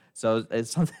options. So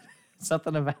it's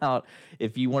something about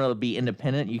if you want to be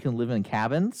independent, you can live in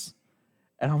cabins.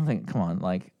 And I'm thinking, come on,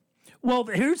 like, Well,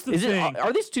 here's the thing.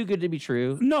 are these too good to be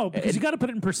true? No, because you got to put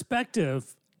it in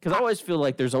perspective. Because I always feel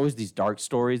like there's always these dark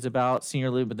stories about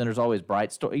senior living, but then there's always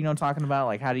bright stories. You know what I'm talking about?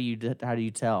 Like, how do you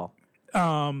tell?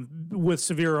 With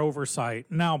severe oversight.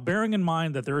 Now, bearing in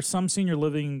mind that there are some senior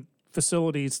living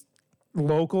facilities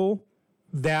local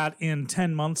that in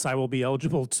 10 months I will be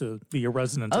eligible to be a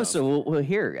resident Oh, of. so we're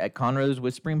here at Conroe's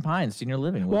Whispering Pines Senior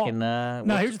Living. We Well, can. now,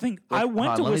 here's the thing. I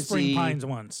went to Whispering Pines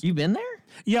once. You've been there?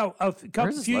 Yeah, a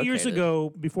Where's this few years located?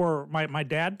 ago, before my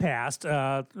dad passed,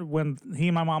 when he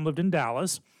and my mom lived in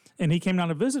Dallas, and he came down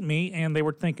to visit me, and they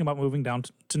were thinking about moving down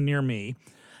to near me.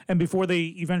 And before they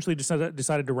eventually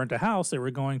decided to rent a house, they were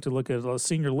going to look at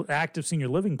a active senior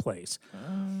living place.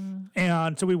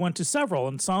 And so we went to several,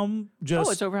 and some just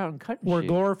it's over out in Country. were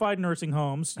glorified nursing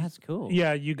homes. That's cool.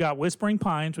 Yeah, you got Whispering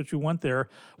Pines, which we went there.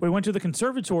 We went to the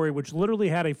conservatory, which literally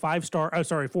had a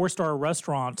 4-star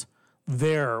restaurant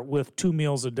there with 2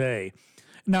 meals a day.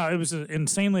 Now, it was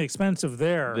insanely expensive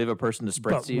there. Do they have a person to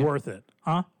spritz but you? worth it.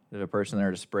 Huh? They have a person there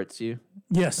to spritz you?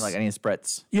 Yes. Like, I need a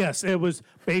spritz. Yes, it was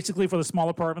basically for the small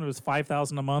apartment. It was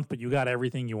 $5,000 a month, but you got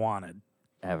everything you wanted.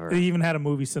 Ever. They even had a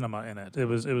movie cinema in it. It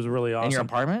was really awesome. In your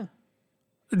apartment?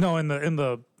 No, in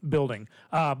the building.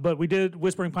 But we did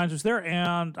Whispering Pines was there,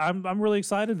 and I'm really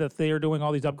excited that they are doing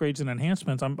all these upgrades and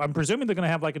enhancements. I'm presuming they're going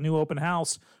to have like a new open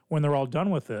house when they're all done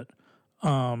with it,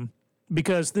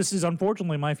 because this is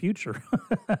unfortunately my future.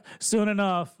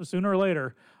 Sooner or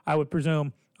later, I would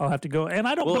presume I'll have to go. And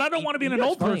I don't want to be in an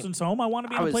old person's home. I want to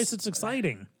be in a place that's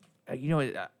exciting.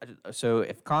 So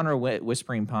if Connor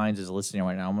Whispering Pines is listening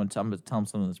right now, I'm going to tell him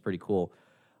something that's pretty cool.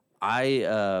 I'm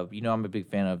a big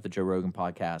fan of the Joe Rogan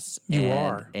podcast. You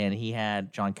are. And he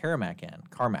had John Carmack in.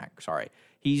 Carmack, sorry.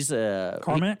 He's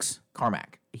Carmax?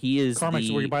 Carmack. He is Carmax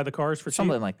is where you buy the cars for cheap?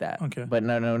 something like that. Okay. But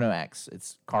no X.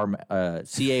 It's Carmack. Well,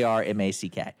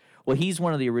 he's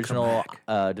one of the original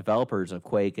developers of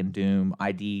Quake and Doom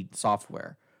ID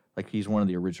software. Like, he's one of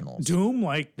the originals. Doom,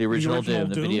 like the original Doom,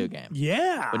 the video game.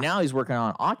 Yeah. But now he's working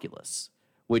on Oculus,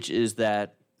 which is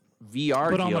that VR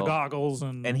Put deal. on the goggles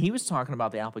and he was talking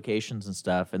about the applications and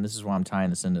stuff, and this is why I'm tying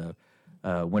this into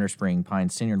Winter Spring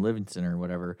Pines Senior Living Center or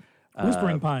whatever.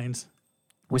 Whispering Pines,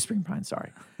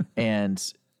 sorry. And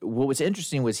what was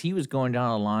interesting was he was going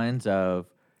down the lines of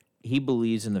he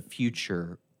believes in the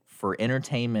future for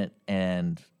entertainment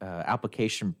and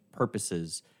application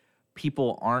purposes,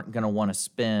 people aren't going to want to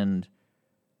spend,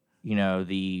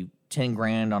 the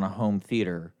 $10,000 on a home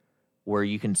theater where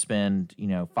you can spend,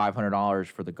 $500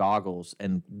 for the goggles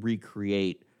and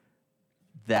recreate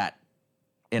that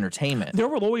entertainment. There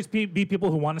will always be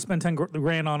people who want to spend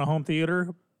 $10,000 on a home theater,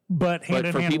 but hand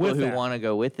in hand with that. But for people who want to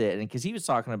go with it, and because he was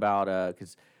talking about,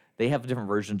 because they have different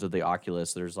versions of the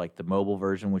Oculus. There's like the mobile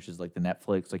version, which is like the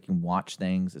Netflix, like you can watch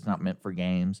things. It's not meant for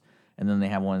games. And then they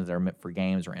have ones that are meant for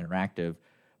games or interactive.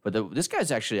 But this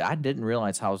guy's actually, I didn't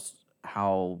realize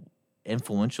how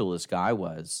influential this guy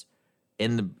was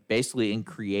basically in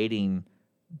creating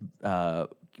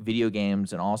video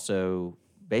games and also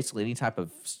basically any type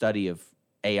of study of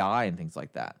AI and things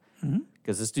like that.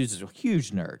 Because this dude's a huge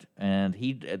nerd, and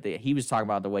he was talking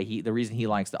about the reason he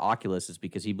likes the Oculus is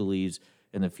because he believes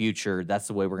in the future that's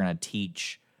the way we're going to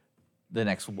teach the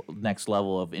next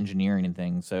level of engineering and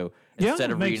things. So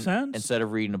instead of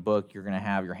reading a book, you're going to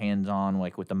have your hands on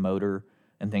like with the motor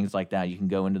and things like that. You can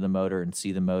go into the motor and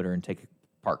see the motor and take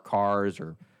apart cars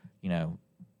or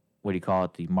what do you call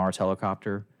it, the Mars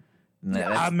helicopter.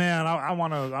 Man, I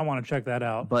want to check that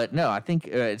out. But no, I think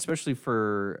especially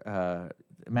for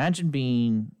imagine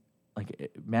living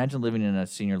in a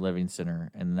senior living center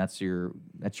and that's your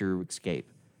escape.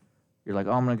 You're like,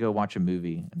 I'm gonna go watch a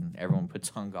movie, and everyone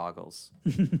puts on goggles.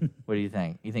 What do you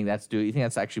think? You think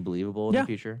that's actually believable in the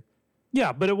future?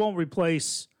 Yeah, but it won't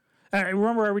replace. I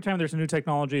remember every time there's a new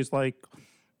technology, it's like,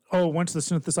 once the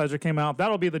synthesizer came out,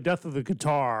 that'll be the death of the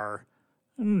guitar.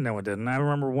 No, it didn't. I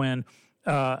remember when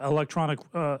automatic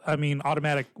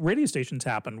radio stations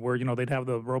happened, where they'd have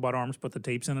the robot arms put the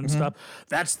tapes in and stuff.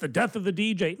 That's the death of the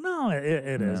DJ. No,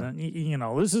 it isn't.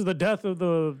 This is the death of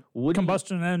the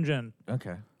combustion engine.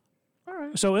 Okay.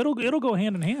 So it'll go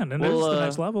hand in hand, and it's the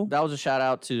next level. That was a shout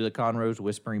out to the Conroe's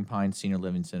Whispering Pines Senior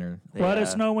Living Center. Let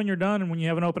us know when you're done and when you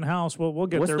have an open house. We'll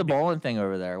get What's there. What's the bowling thing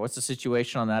over there? What's the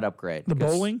situation on that upgrade? The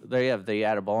bowling? They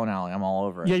add a bowling alley. I'm all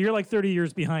over it. Yeah, you're like 30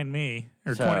 years behind me,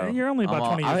 or 20. You're only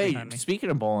about 20 years behind me.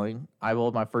 Speaking of bowling, I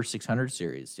bowled my first 600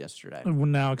 series yesterday.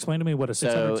 Now explain to me what a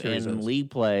 600 series is. So in league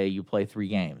play, you play 3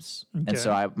 games, and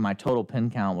so my total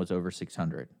pin count was over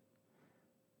 600.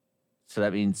 So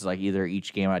that means like either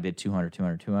each game I did 200,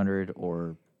 200, 200,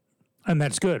 or... And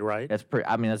that's good, right? That's pretty.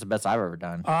 I mean, that's the best I've ever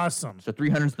done. Awesome. So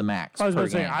 300 is the max. I was per about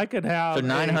to say, game. I could have... So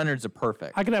 900 is a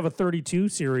perfect. I could have a 32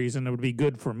 series, and it would be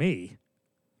good for me.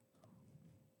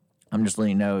 I'm just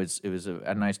letting you know it was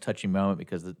a nice touching moment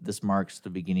because this marks the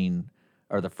beginning...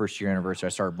 or the first year anniversary I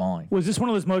started bowling. Was this one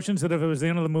of those motions that if it was the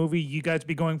end of the movie, you guys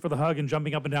be going for the hug and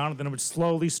jumping up and down, and then it would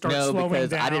slowly start slowing down? No,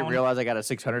 because I didn't realize I got a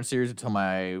 600 series until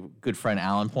my good friend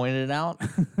Alan pointed it out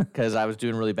because I was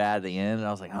doing really bad at the end, and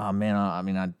I was like, oh, man,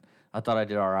 I thought I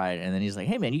did all right. And then he's like,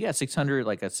 hey, man, you got 600,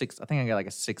 like I think I got like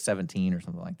a 617 or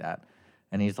something like that.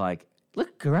 And he's like,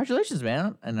 look, congratulations,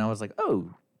 man. And I was like,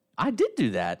 oh, I did do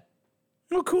that.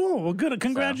 Oh, cool. Well, good.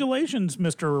 Congratulations,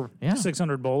 Mr.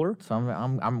 600 bowler. So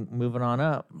I'm moving on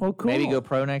up. Oh, cool. Maybe go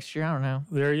pro next year. I don't know.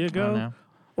 There you go.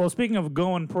 Well, speaking of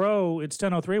going pro, it's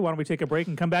 10:03. Why don't we take a break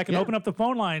and come back and open up the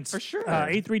phone lines? For sure.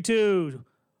 832.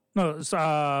 No,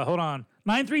 hold on.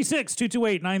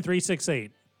 936-228-9368.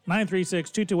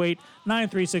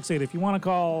 936-228-9368. If you want to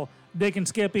call Dick and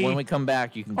Skippy. When we come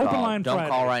back, you can Open call. line Don't Friday.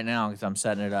 call right now because I'm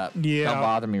setting it up. Yeah. Don't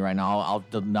bother me right now. I'll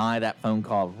deny that phone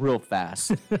call real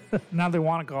fast. Now they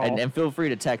want to call. And feel free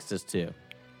to text us too.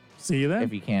 See you then.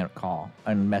 If you can't call.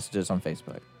 And message us on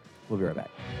Facebook. We'll be right back.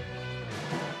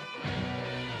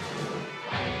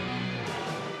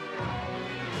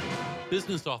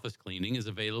 Business office cleaning is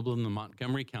available in the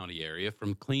Montgomery County area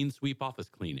from Clean Sweep Office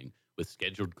Cleaning, with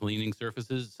scheduled cleaning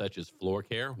services such as floor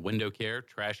care, window care,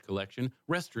 trash collection,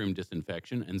 restroom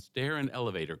disinfection, and stair and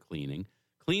elevator cleaning.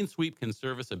 Clean Sweep can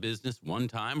service a business one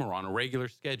time or on a regular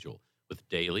schedule, with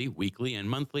daily, weekly, and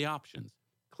monthly options.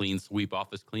 Clean Sweep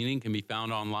Office Cleaning can be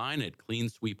found online at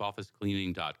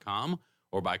cleansweepofficecleaning.com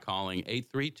or by calling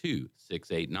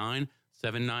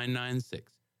 832-689-7996.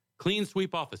 Clean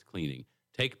Sweep Office Cleaning.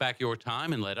 Take back your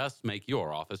time and let us make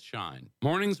your office shine.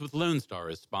 Mornings with Lone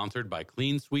Star is sponsored by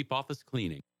Clean Sweep Office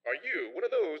Cleaning. Are you one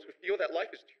of those who feel that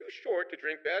life is too short to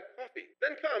drink bad coffee?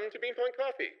 Then come to Bean Pong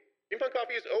Coffee. Bean Pong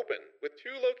Coffee is open with 2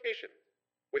 locations.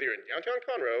 Whether you're in downtown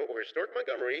Conroe or historic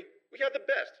Montgomery, we have the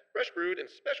best fresh brewed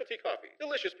and specialty coffee,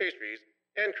 delicious pastries,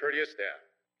 and courteous staff.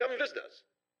 Come visit us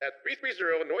at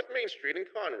 330 North Main Street in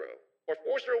Conroe or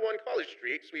 401 College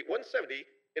Street, Suite 170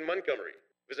 in Montgomery.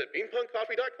 Visit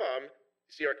beanpongcoffee.com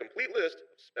to see our complete list of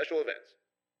special events.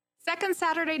 Second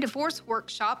Saturday Divorce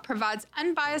Workshop provides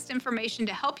unbiased information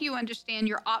to help you understand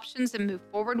your options and move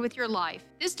forward with your life.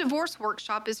 This divorce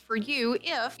workshop is for you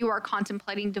if you are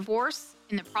contemplating divorce,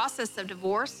 in the process of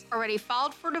divorce, already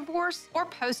filed for divorce, or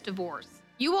post-divorce.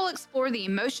 You will explore the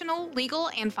emotional, legal,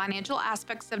 and financial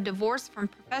aspects of divorce from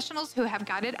professionals who have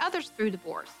guided others through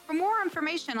divorce. For more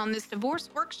information on this divorce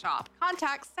workshop,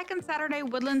 contact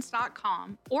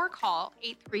SecondSaturdayWoodlands.com or call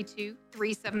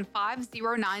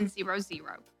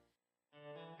 832-375-0900.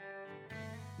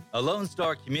 A Lone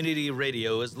Star Community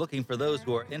Radio is looking for those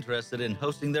who are interested in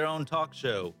hosting their own talk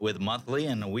show, with monthly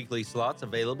and weekly slots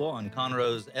available on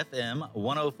Conroe's FM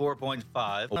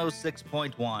 104.5,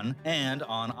 106.1, and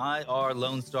on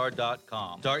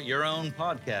irlonestar.com. Start your own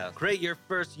podcast, create your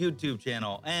first YouTube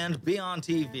channel, and be on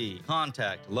TV.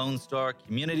 Contact Lone Star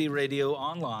Community Radio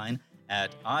online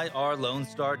at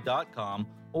irlonestar.com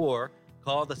or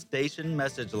call the station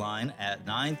message line at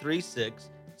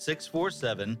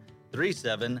 936-647-3776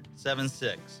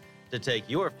 to take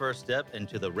your first step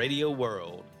into the radio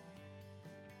world.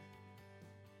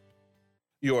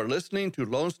 You are listening to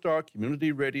Lone Star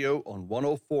Community Radio on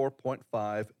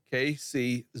 104.5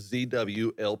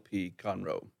 KCZWLP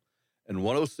Conroe and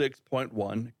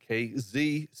 106.1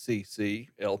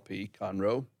 KZCCLP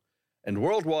Conroe and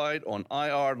worldwide on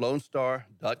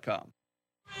irlonestar.com.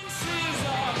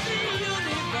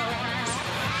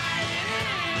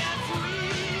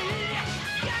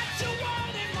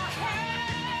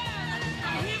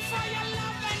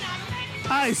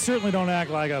 I certainly don't act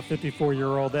like a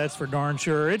 54-year-old, that's for darn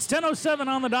sure. It's 10:07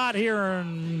 on the dot here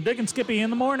in Dick and Skippy in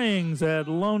the mornings at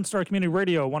Lone Star Community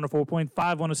Radio, 104.5,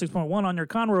 106.1 on your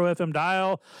Conroe FM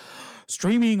dial,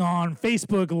 streaming on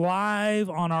Facebook Live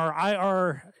on our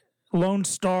IR Lone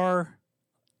Star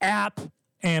app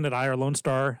and at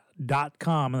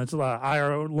irlonestar.com. And that's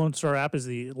IR Lone Star app is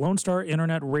the Lone Star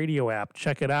Internet Radio app.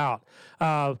 Check it out.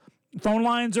 Phone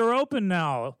lines are open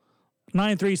now.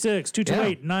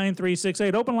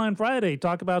 936-228-9368. Open line Friday.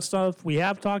 Talk about stuff we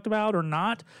have talked about or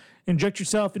not. Inject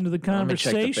yourself into the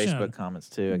conversation. Let me check the Facebook comments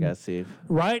too. I gotta see.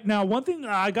 Right now, one thing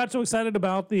I got so excited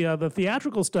about the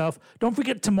theatrical stuff. Don't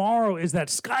forget tomorrow is that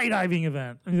skydiving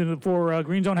event for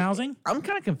Green Zone Housing. I'm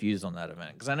kind of confused on that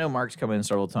event because I know Mark's come in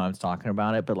several times talking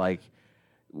about it, but like,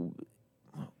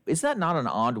 is that not an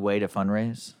odd way to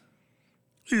fundraise?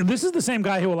 This is the same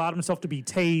guy who allowed himself to be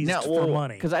tased for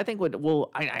money. Because I think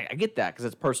I get that because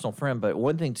it's personal friend. But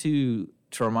one thing too,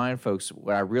 to remind folks,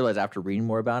 what I realized after reading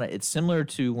more about it, it's similar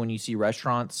to when you see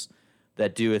restaurants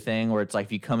that do a thing where it's like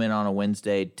if you come in on a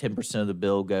Wednesday, 10% of the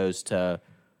bill goes to,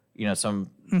 some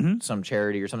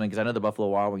charity or something. Because I know the Buffalo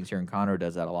Wild Wings here in Conroe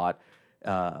does that a lot.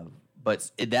 But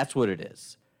that's what it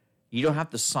is. You don't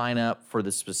have to sign up for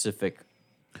the specific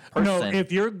person. No,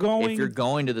 if you're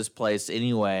going to this place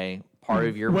anyway. Part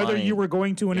of your whether money. You were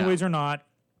going to anyways or not.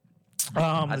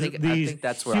 I think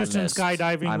that's where Houston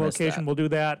skydiving location will do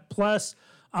that. Plus,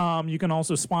 you can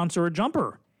also sponsor a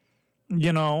jumper.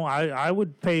 I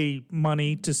would pay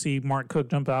money to see Mark Cook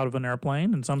jump out of an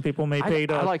airplane, and some people may pay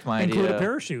to include a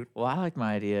parachute. Well, I like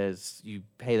my idea is you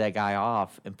pay that guy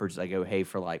off and I go, hey,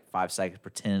 for like 5 seconds,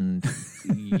 pretend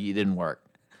you didn't work.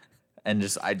 And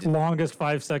longest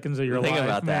 5 seconds of your life. Think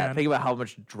about man. that. Think about how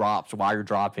much drops while you're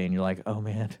dropping. You're like, oh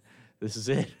man, this is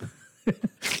it.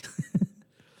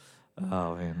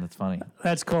 Oh man, that's funny.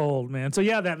 That's cold, man. So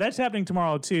yeah, that's happening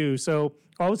tomorrow too. So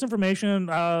all this information,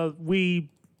 we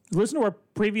listen to our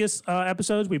previous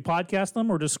episodes, we podcast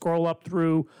them, or just scroll up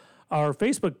through our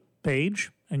Facebook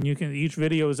page, and each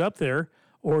video is up there,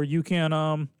 or you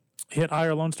can hit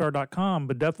hirellonestar.com.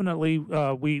 But definitely,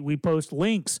 we post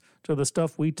links to the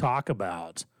stuff we talk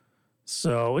about.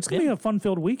 So it's going to be a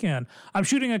fun-filled weekend. I'm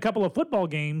shooting a couple of football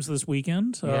games this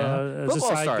weekend. As football a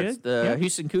side starts. gig. The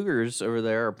Houston Cougars over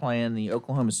there are playing the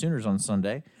Oklahoma Sooners on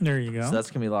Sunday. There you go. So that's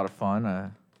going to be a lot of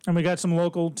fun. And we got some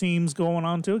local teams going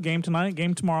on too. Game tonight,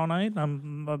 game tomorrow night.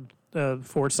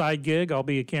 For a side gig, I'll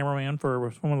be a cameraman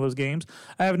for one of those games.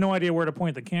 I have no idea where to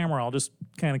point the camera. I'll just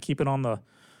kind of keep it on the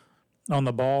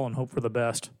ball and hope for the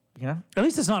best. Yeah. At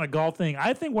least it's not a golf thing.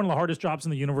 I think one of the hardest jobs in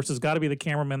the universe has got to be the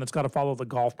cameraman that's got to follow the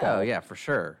golf ball. Oh, yeah, for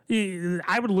sure.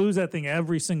 I would lose that thing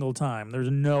every single time. There's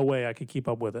no way I could keep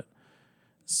up with it.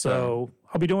 So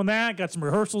I'll be doing that. Got some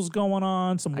rehearsals going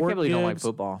on, some work I can't believe you don't like gigs.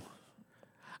 football.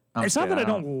 It's not that I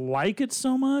don't like it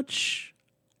so much.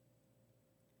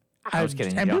 I was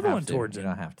kidding. I'm You don't have ambivalent to. towards You it.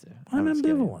 don't have to. I'm was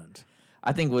kidding. ambivalent.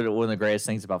 I think one of the greatest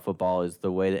things about football is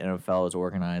the way the NFL is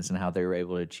organized and how they were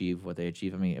able to achieve what they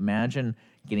achieve. I mean, imagine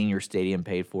getting your stadium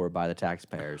paid for by the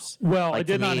taxpayers. Well, Like, it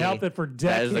did to not me, help that for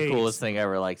decades. That is the coolest thing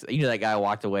ever. Like, that guy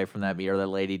walked away from that meeting, or that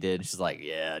lady did. She's like,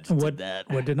 yeah, I just did that.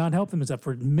 What did not help them is that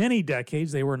for many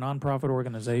decades they were a nonprofit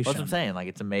organization. That's what I'm saying. Like,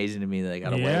 it's amazing to me that they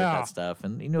got away with Yeah. that stuff.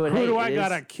 And you know what? Who hey, do I it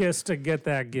got is- to kiss to get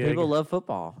that gig? People love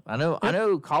football. I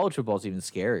know college football is even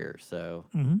scarier. So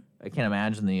I can't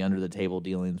imagine the under the table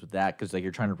dealings with that, because like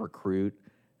you're trying to recruit.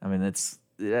 I mean, that's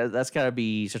got to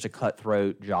be such a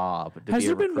cutthroat job. Has be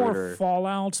there a been more recruiter.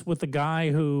 fallouts with the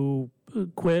guy who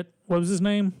quit? What was his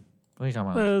name? What are you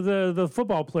talking about? The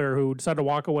football player who decided to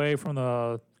walk away from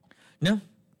the. No.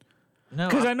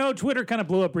 Because I know Twitter kind of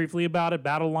blew up briefly about it.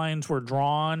 Battle lines were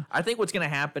drawn. I think what's going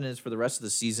to happen is for the rest of the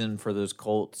season for those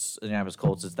Colts, Indianapolis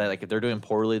Colts, is that like if they're doing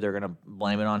poorly, they're going to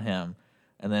blame it on him,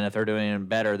 and then if they're doing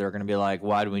better, they're going to be like,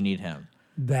 why do we need him?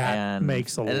 That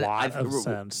makes a lot of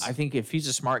sense. I think if he's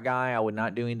a smart guy, I would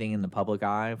not do anything in the public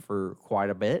eye for quite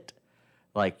a bit.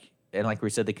 Like we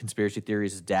said, the conspiracy theory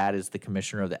is his dad is the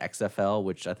commissioner of the XFL,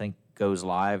 which I think goes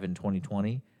live in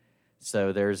 2020.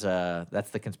 So that's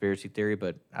the conspiracy theory,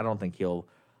 but I don't think he'll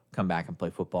come back and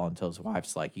play football until his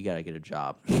wife's like, you got to get a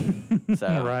job.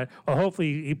 So Right. Well,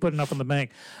 hopefully he put enough in the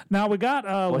bank. Now we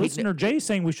got listener Jay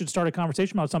saying we should start a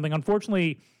conversation about something.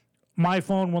 Unfortunately, my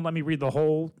phone won't let me read the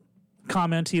whole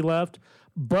comment he left,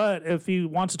 but if he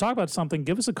wants to talk about something,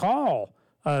 give us a call.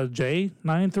 Jay,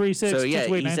 936 So yeah, he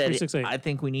said, 9368. I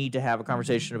think we need to have a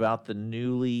conversation about the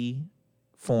newly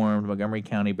formed Montgomery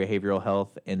County Behavioral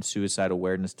Health and Suicide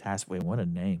Awareness Task. Wait, what a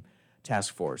name!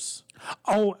 Task Force.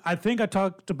 Oh, I think I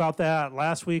talked about that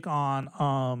last week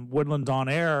on Woodlands on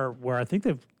Air, where I think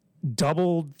they've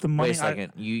doubled the money. Wait a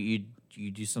second. You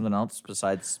do something else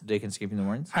besides Dick and Skipping the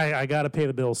Mornings? I got to pay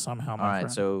the bills somehow. All my right,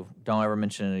 friend. so don't ever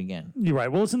mention it again. You're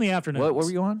right. Well, it's in the afternoon. What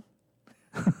were you on?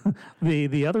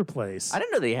 The other place. I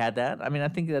didn't know they had that. I mean, I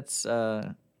think that's.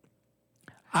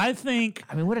 I think.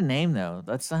 I mean, what a name though.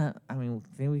 That's not. I mean,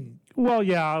 maybe. Well,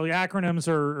 yeah, acronyms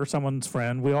are someone's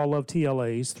friend. We all love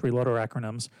TLAs, 3-letter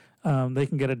acronyms. They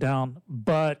can get it down,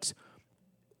 but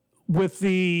with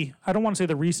I don't want to say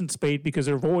the recent spate, because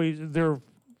they've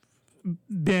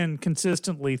been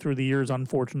consistently through the years,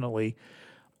 unfortunately,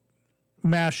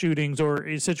 mass shootings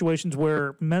or situations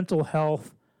where mental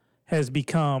health has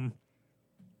become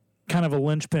kind of a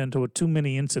linchpin to too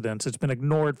many incidents. It's been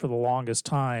ignored for the longest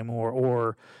time,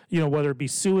 or whether it be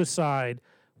suicide,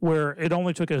 where it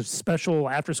only took a special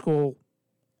after-school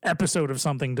episode of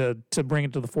something to bring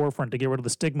it to the forefront, to get rid of the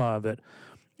stigma of it.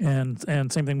 And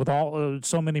same thing with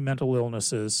so many mental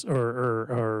illnesses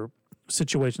or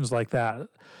situations like that.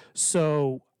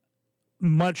 So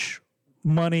much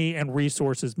money and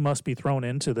resources must be thrown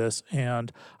into this,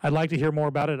 and I'd like to hear more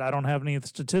about it. I don't have any of the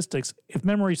statistics. If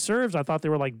memory serves, I thought they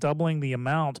were like doubling the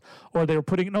amount, or they were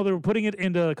putting it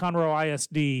into Conroe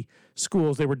ISD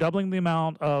schools. They were doubling the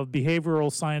amount of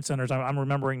behavioral science centers, I'm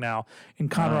remembering now, in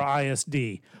Conroe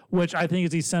ISD, which I think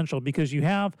is essential, because you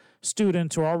have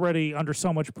students who are already under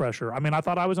so much pressure. I mean, I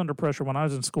thought I was under pressure when I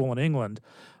was in school in England.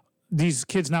 These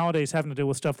kids nowadays having to deal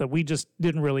with stuff that we just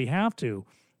didn't really have to.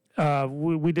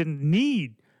 We didn't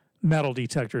need metal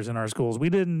detectors in our schools. We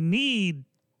didn't need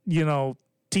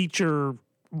teacher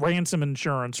ransom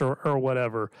insurance or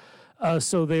whatever.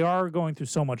 So they are going through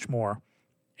so much more.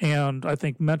 And I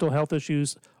think mental health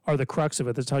issues are the crux of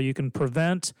it. That's how you can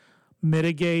prevent,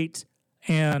 mitigate,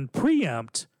 and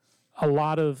preempt a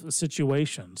lot of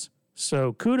situations.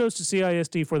 So kudos to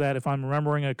CISD for that, if I'm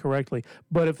remembering it correctly.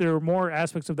 But if there are more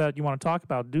aspects of that you want to talk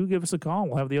about, do give us a call.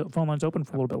 We'll have the phone lines open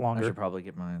for a little bit longer. I should probably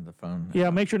get the phone. Yeah,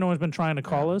 make sure no one's been trying to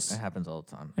call us. It happens all the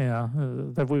time. Yeah.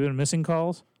 Have we been missing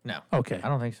calls? No. Okay. I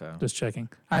don't think so. Just checking.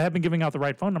 I have been giving out the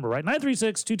right phone number, right?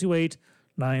 936-228-9368,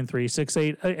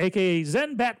 a.k.a.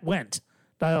 ZenBat Went.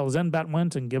 Dial ZenBat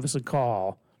Went and give us a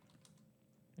call.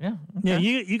 Yeah. Okay. Yeah,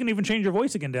 you can even change your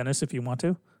voice again, Dennis, if you want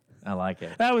to. I like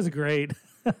it. That was great.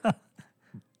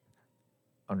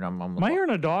 Am I hearing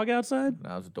a dog outside?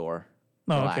 No, it's a door.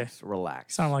 Oh, relax, okay.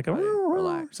 Relax. Sound like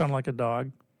relax. Sound like a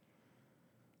dog.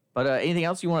 But anything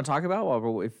else you want to talk about?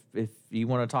 Well, if you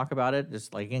want to talk about it,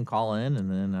 just call in and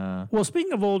then. Well,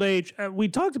 speaking of old age, we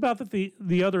talked about that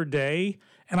the other day,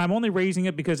 and I'm only raising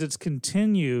it because it's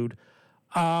continued.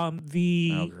 Oh,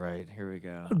 great! Here we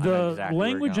go. The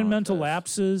language and mental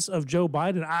lapses of Joe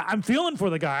Biden. I'm feeling for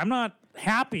the guy. I'm not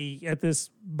happy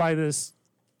by this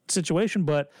situation,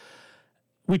 but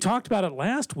we talked about it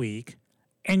last week,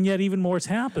 and yet even more has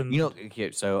happened.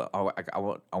 Okay, so I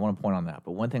want to point on that.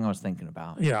 But one thing I was thinking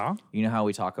about. Yeah. You know how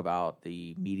we talk about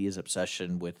the media's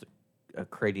obsession with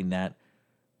creating that,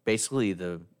 basically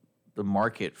the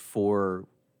market for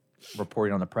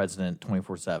reporting on the president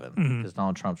 24/7, because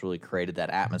Donald Trump's really created that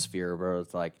atmosphere where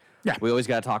it's like, we always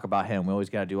got to talk about him. We always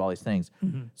got to do all these things.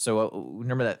 So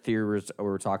remember that theory we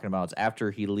were talking about is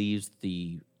after he leaves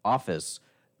the office,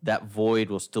 that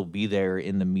void will still be there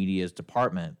in the media's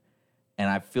department. And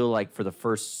I feel like for the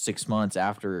first 6 months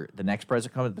after the next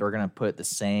president comes, they're going to put the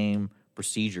same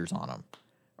procedures on him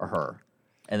or her.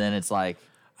 And then it's like,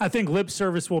 I think lip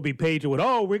service will be paid to it.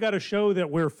 Oh, we got to show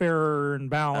that we're fair and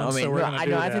balanced. So we're going to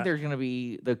do that. I think there's going to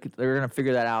be they're going to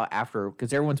figure that out after,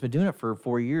 because everyone's been doing it for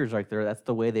 4 years. That's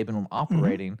the way they've been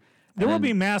operating. There will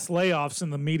be mass layoffs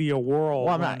in the media world.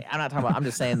 Well, I'm not talking about. I'm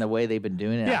just saying the way they've been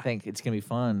doing it. I think it's going to be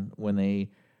fun when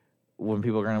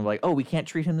people are going to be like, oh, we can't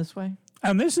treat him this way.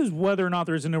 And this is whether or not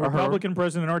there's a new Republican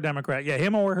president or Democrat. Yeah,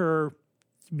 him or her,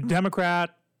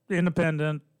 Democrat,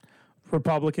 independent,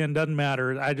 Republican, doesn't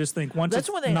matter. I just think once it's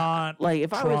not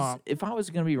Trump. If I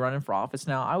was going to be running for office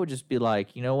now, I would just be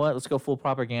like, you know what? Let's go full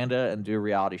propaganda and do a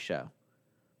reality show.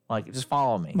 Just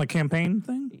follow me. Like campaign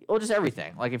thing? Well, just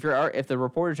everything. If the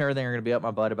reporters and everything are going to be up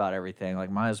my butt about everything,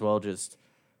 might as well just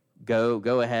go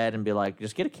ahead and be like,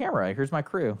 just get a camera. Here's my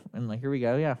crew, and here we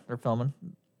go. Yeah, they're filming.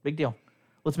 Big deal.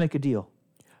 Let's make a deal.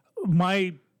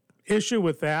 My issue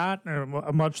with that,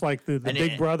 much like the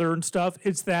Big Brother and stuff,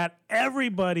 it's that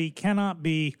everybody cannot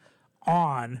be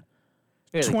on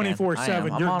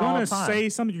 24/7. You're going to say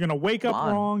something. You're going to wake up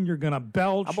wrong. You're going to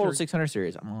belch. I'm on 600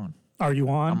 series. I'm on. Are you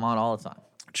on? I'm on all the time.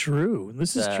 True.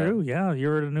 This is true. Yeah,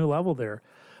 you're at a new level there.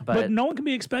 But no one can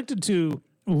be expected to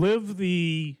live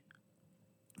the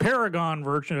Paragon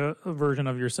version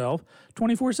of yourself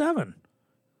 24/7.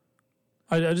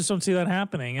 I just don't see that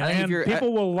happening. And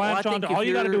people will latch on to all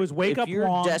you got to do is wake up wrong, say the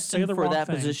wrong thing. If you're destined for that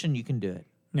position, you can do it.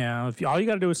 Yeah, all you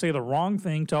got to do is say the wrong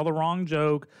thing, tell the wrong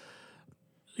joke,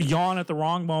 yawn at the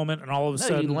wrong moment, and all of a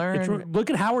sudden, look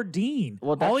at Howard Dean.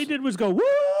 All he did was go,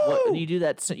 woo! And you do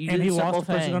that, and he lost the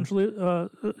presidential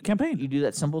campaign. You do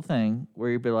that simple thing where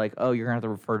you'd be like, oh, you're going to have to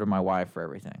refer to my wife for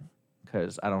everything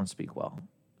because I don't speak well,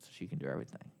 so she can do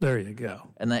everything. There you go.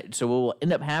 And so what will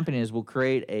end up happening is we'll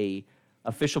create a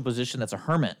official position that's a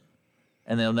hermit,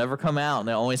 and they'll never come out, and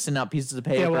they'll only send out pieces of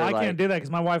paper. Yeah, well, I can't do that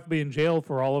because my wife will be in jail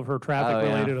for all of her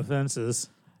traffic-related offenses.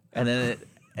 And then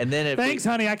it. Thanks,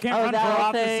 honey. I can't run for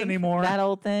office anymore. That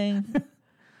old thing.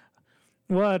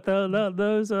 What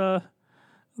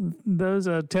those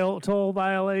toll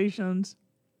violations?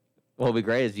 What would be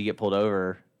great is you get pulled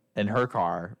over in her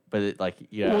car, but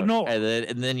well, no,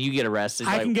 and then you get arrested.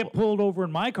 I can get pulled over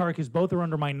in my car because both are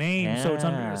under my name, so it's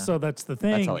under. So that's the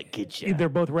thing. That's how it gets you. They're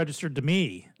both registered to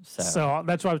me, so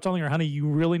that's why I was telling her, honey, you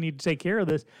really need to take care of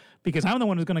this because I'm the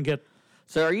one who's going to get.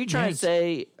 So are you trying to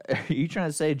say? Are you trying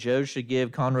to say Joe should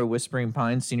give Conroe Whispering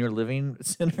Pines Senior Living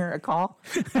Center a call?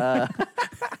 That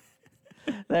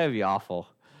would be awful.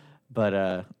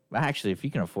 But actually, if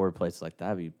you can afford a place like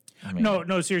that,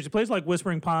 No, seriously. Places like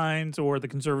Whispering Pines or the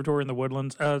Conservatory in the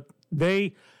Woodlands,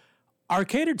 they are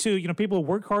catered to, people who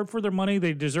work hard for their money.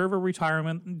 They deserve a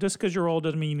retirement. Just because you're old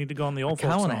doesn't mean you need to go on the old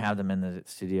folks' home. I want to have them in the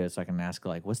studio so I can ask,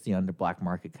 what's the under black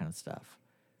market kind of stuff?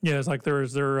 Yeah, it's like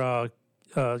there's their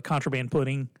contraband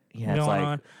pudding going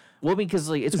on. Well, because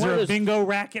it's is there a bingo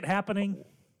racket happening?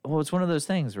 Well, it's one of those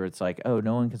things where it's like, oh,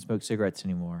 no one can smoke cigarettes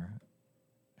anymore.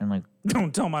 And like,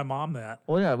 don't tell my mom that.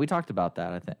 well, yeah, we talked about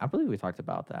that. I believe we talked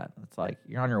about that. It's like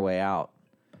you're on your way out.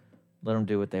 Let them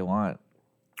do what they want.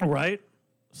 Right.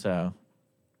 So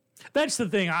that's the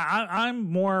thing.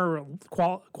 I'm more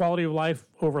quality of life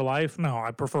over life. No,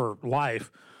 I prefer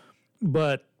life.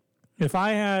 But if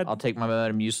I had, I'll take my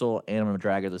Metamucil and I'm gonna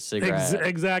drag her the cigarette.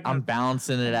 Exactly. I'm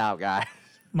balancing it out, guy.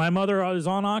 My mother is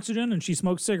on oxygen and she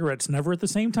smokes cigarettes, never at the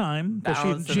same time.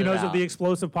 Because she knows of the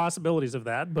explosive possibilities of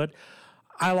that. But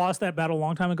I lost that battle a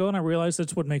long time ago, and I realized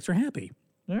that's what makes her happy.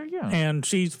 There you go. And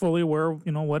she's fully aware of,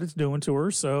 what it's doing to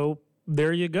her. So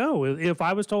there you go. If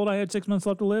I was told I had 6 months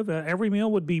left to live, every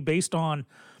meal would be based on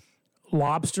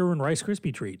lobster and Rice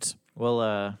Krispie treats.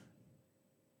 Well,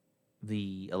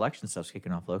 the election stuff's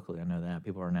kicking off locally. I know that.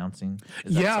 People are announcing.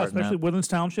 Yeah, especially Woodlands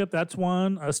Township. That's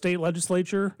one. A state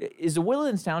legislature. Is the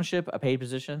Woodlands Township a paid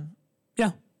position?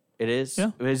 Yeah. It is? Yeah.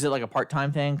 Is it like a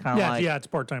part-time thing? Yeah, it's a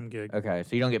part-time gig. Okay,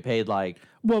 so you don't get paid like...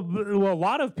 Well, a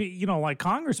lot of people, like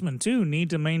congressmen too,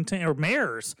 need to maintain, or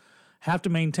mayors have to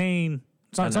maintain.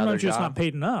 Sometimes you're just not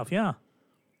paid enough, yeah.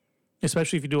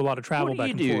 Especially if you do a lot of travel back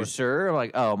and forth. What do you do, sir? I'm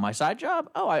like, oh, my side job?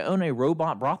 Oh, I own a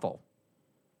robot brothel.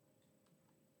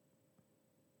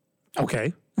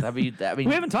 Okay. We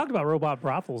haven't talked about robot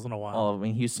brothels in a while. Oh, I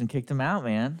mean, Houston kicked them out,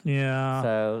 man. Yeah.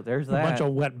 So there's that. A bunch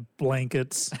of wet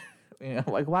blankets.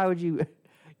 Like, why would you...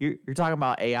 You're talking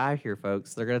about AI here,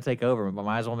 folks. They're going to take over, but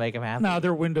might as well make them happy. No,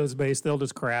 they're Windows-based. They'll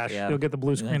just crash. Yeah. You'll get the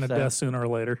blue screen of death sooner or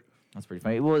later. That's pretty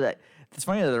funny. Well, it's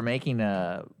funny that they're making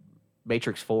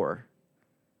Matrix 4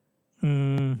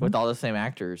 with all the same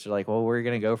actors. They're like, well, we're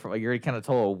going to go from... You already kind of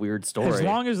told a weird story. As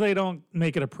long as they don't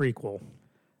make it a prequel.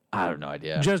 I have no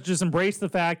idea. Just embrace the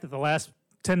fact that the last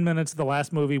 10 minutes of the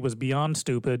last movie was beyond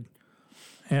stupid.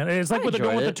 And it's like what they're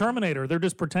doing with the Terminator. They're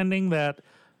just pretending that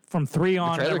from 3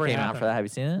 on the trailer never came happened. out for that. Have you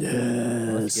seen it? Yes.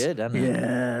 It looks good, doesn't it?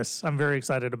 Yes. I'm very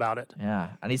excited about it. Yeah.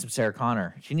 I need some Sarah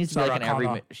Connor. She needs to be like in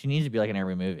every she needs to be like in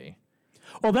every movie.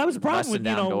 Well, that was the problem with,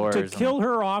 to kill and...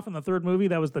 her off in the third movie.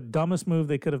 That was the dumbest move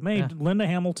they could have made. Yeah. Linda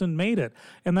Hamilton made it.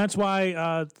 And that's why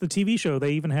the TV show,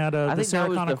 they even had the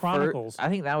Sarah Connor Chronicles. I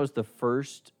think that was the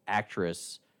first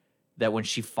actress that when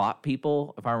she fought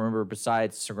people, if I remember,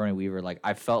 besides Sigourney Weaver, like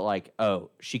I felt like, oh,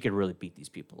 she could really beat these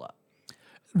people up.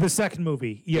 The second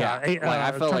movie,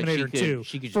 I felt Terminator like 2.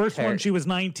 She could First one, she was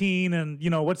 19, and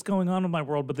what's going on in my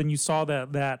world. But then you saw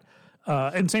that,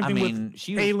 and same thing with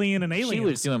Alien and Aliens. She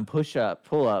was doing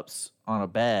pull-ups on a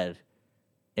bed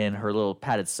in her little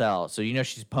padded cell, so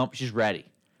she's pumped, she's ready.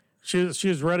 She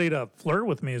was ready to flirt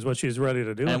with me, is what she was ready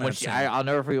to do. And when I'll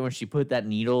never forget when she put that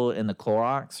needle in the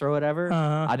Clorox or whatever.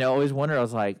 I always wondered. I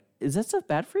was like, "Is that stuff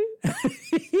bad for you?"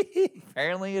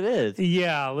 Apparently, it is.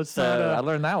 Yeah, I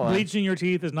learned that one. Bleaching your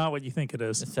teeth is not what you think it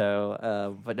is.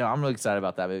 So, but no, I'm really excited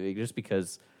about that movie just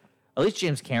because at least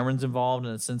James Cameron's involved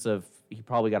in the sense of he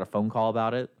probably got a phone call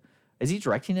about it. Is he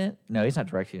directing it? No, he's not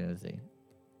directing it, is he?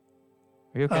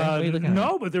 Are you okay? What are you looking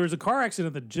no, at? but there was a car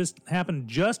accident that just happened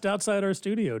just outside our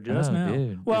studio just now.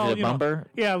 Dude. Well, is it a bumper?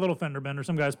 Yeah, a little fender bender.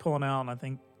 Some guy's pulling out, and I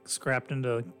think scrapped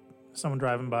into someone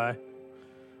driving by.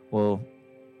 Well,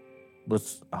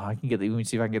 let's. I can get. Let me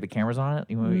see if I can get the cameras on it.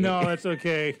 No, that's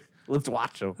okay. Let's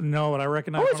watch them. No, but I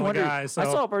recognize one of the guys. So. I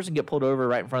saw a person get pulled over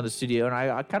right in front of the studio, and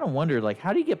I kind of wondered, like,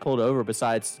 how do you get pulled over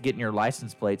besides getting your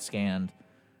license plate scanned,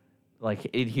 like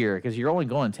in here? Because you're only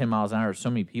going 10 miles an hour. There's so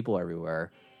many people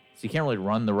everywhere. So you can't really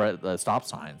run the stop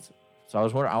signs. So I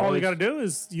was wondering. All you got to do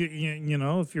is,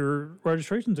 if your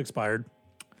registration's expired,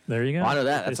 there you go. Well, I know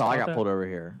that. That's all I got pulled over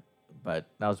here. But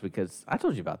that was because I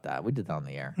told you about that. We did that on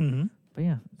the air. Mm-hmm. But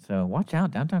yeah, so watch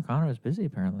out. Downtown Conroe is busy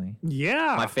apparently.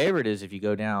 Yeah. My favorite is if you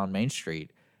go down Main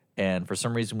Street, and for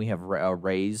some reason we have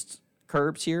raised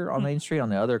curbs here on Main Street. On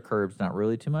the other curbs, not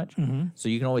really too much. Mm-hmm. So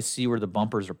you can always see where the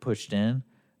bumpers are pushed in.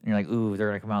 And you're like, ooh, they're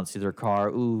going to come out and see their car.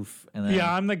 Oof. And then,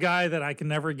 yeah, I'm the guy that I can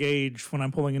never gauge when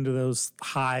I'm pulling into those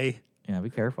high. Yeah,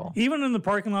 be careful. Even in the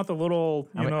parking lot, the little,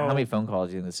 how many phone calls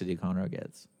do you think the city of Conroe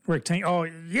gets? Rectangle. Oh,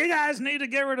 you guys need to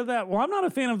get rid of that. Well, I'm not a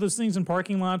fan of those things in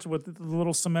parking lots with the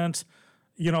little cement,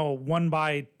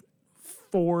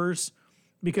 1x4s,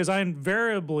 because I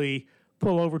invariably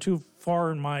pull over too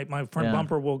far and my front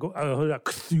bumper will go, and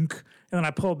then I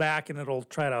pull back and it'll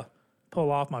try to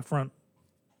pull off my front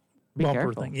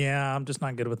bumper thing. Yeah, I'm just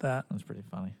not good with that. That's pretty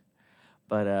funny.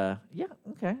 But yeah,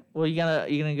 okay. Well, you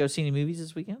gonna go see any movies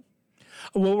this weekend?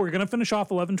 Well, we're gonna finish off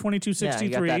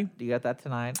 11/22/63. Yeah, you got that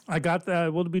tonight. I got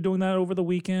that. We'll be doing that over the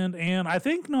weekend, and I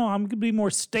think I'm gonna be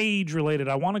more stage related.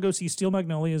 I want to go see Steel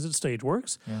Magnolias at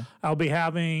Stageworks. Yeah. I'll be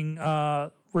having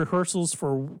rehearsals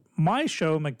for my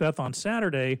show Macbeth on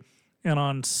Saturday, and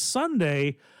on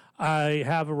Sunday I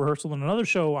have a rehearsal in another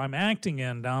show I'm acting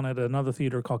in down at another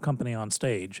theater called Company on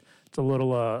Stage. It's a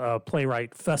little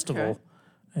playwright festival,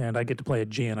 and I get to play a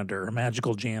janitor, a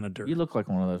magical janitor. You look like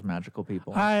one of those magical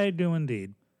people. I do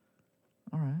indeed.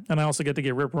 All right. And I also get to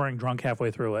get rip-roaring drunk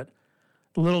halfway through it.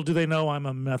 Little do they know I'm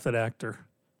a method actor.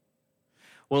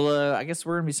 Well, I guess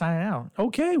we're going to be signing out.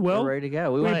 Okay, well, we're ready to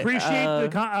go. We wanna, appreciate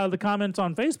the comments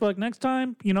on Facebook. Next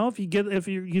time, you know, if you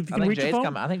can reach a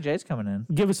phone, I think Jay's coming in.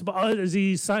 give us. Is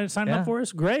he signing up for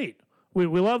us? Great. We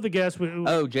love the guests.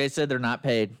 Jay said they're not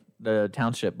paid. The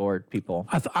township board people.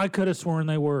 I could have sworn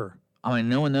they were. I mean,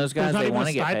 knowing those guys, they want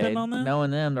to get paid. On that?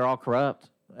 Knowing them, they're all corrupt.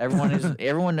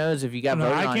 Everyone knows if you got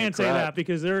voted on, I can't say that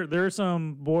because there are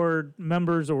some board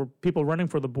members or people running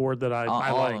for the board that I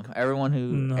like.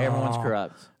 Everyone's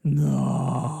corrupt.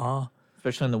 No.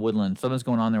 Especially in the woodland. Something's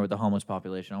going on there with the homeless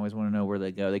population. I always want to know where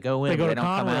they go. They go in, they don't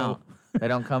come out. They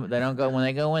don't go when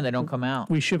they go in, they don't come out.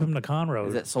 We ship them to Conroe.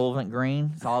 Is that Soylent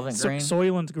Green? Soylent Green.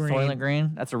 Soylent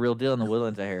Green? That's a real deal in the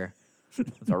woodlands, I hear.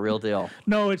 It's a real deal.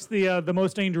 No, it's the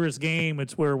most dangerous game.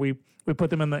 It's where we put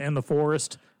them in the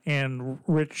forest and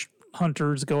rich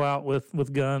hunters go out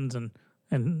with guns and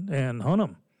hunt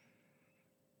them.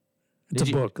 It's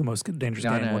a book, The Most Dangerous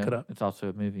Game. Look it up. It's also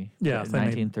a movie. Yeah,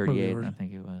 1938, I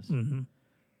think it was. Mm-hmm.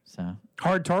 So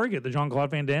Hard Target, the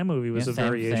Jean-Claude Van Damme movie, was a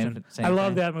variation. Same I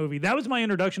love that movie. That was my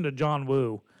introduction to John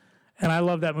Woo, and I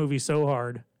love that movie so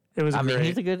hard. It was.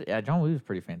 He's a good. John Woo is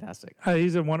pretty fantastic.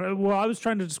 He's a one. Well, I was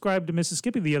trying to describe to Mrs.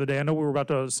 Skippy the other day. I know we were about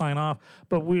to sign off,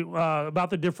 but we about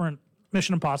the different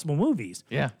Mission Impossible movies.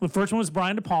 Yeah. The first one was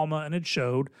Brian De Palma, and it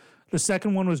showed. The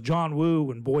second one was John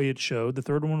Woo, and boy, it showed. The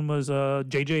third one was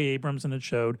J.J. Abrams, and it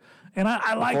showed. And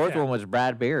I like that. The fourth one was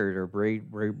Brad Beard or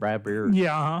Brad Beard.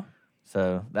 Yeah. Uh-huh.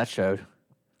 So that showed.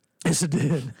 Yes, it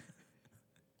did.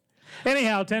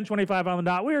 Anyhow, 10:25 on the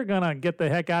dot. We're going to get the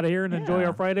heck out of here and enjoy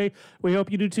our Friday. We hope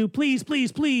you do too. Please,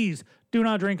 please, please do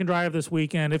not drink and drive this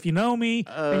weekend. If you know me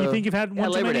and you think you've had one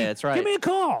too Labor many, Day, that's right. give me a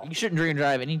call. You shouldn't drink and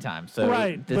drive anytime. So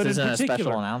right, this isn't a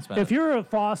special announcement. If you're a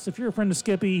Foss, if you're a friend of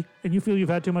Skippy and you feel you've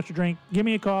had too much to drink, give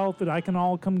me a call that I can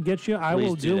all come get you. I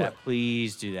will do it.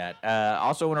 Please do that.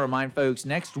 Also want to remind folks,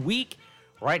 next week,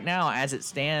 right now, as it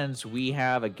stands, we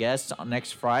have a guest on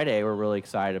next Friday we're really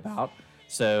excited about.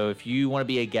 So if you want to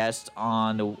be a guest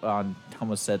on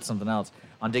almost said something else,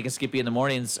 on Dick and Skippy in the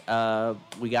mornings,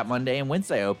 we got Monday and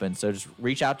Wednesday open. So just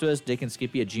reach out to us,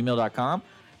 dickandskippy@gmail.com.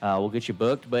 We'll get you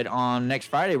booked. But on next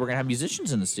Friday, we're going to have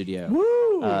musicians in the studio.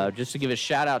 Woo! Just to give a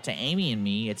shout out to Amy and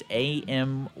me. It's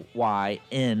AMYN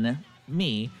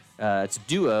me. It's a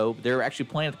duo. They're actually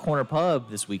playing at the Corner Pub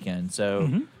this weekend.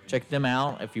 So check them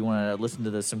out if you want to listen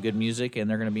to some good music. And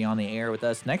they're going to be on the air with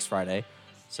us next Friday.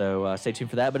 So stay tuned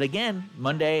for that. But again,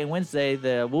 Monday and Wednesday,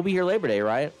 we'll be here Labor Day,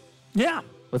 right? Yeah.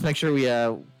 Let's make sure we.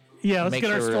 Let's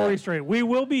get our story straight. We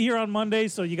will be here on Monday,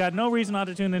 so you got no reason not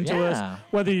to tune into us.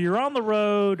 Whether you're on the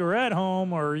road or at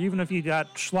home, or even if you got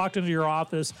locked into your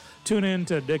office, tune in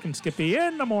to Dick and Skippy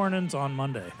in the mornings on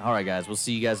Monday. All right, guys. We'll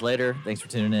see you guys later. Thanks for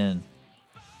tuning in.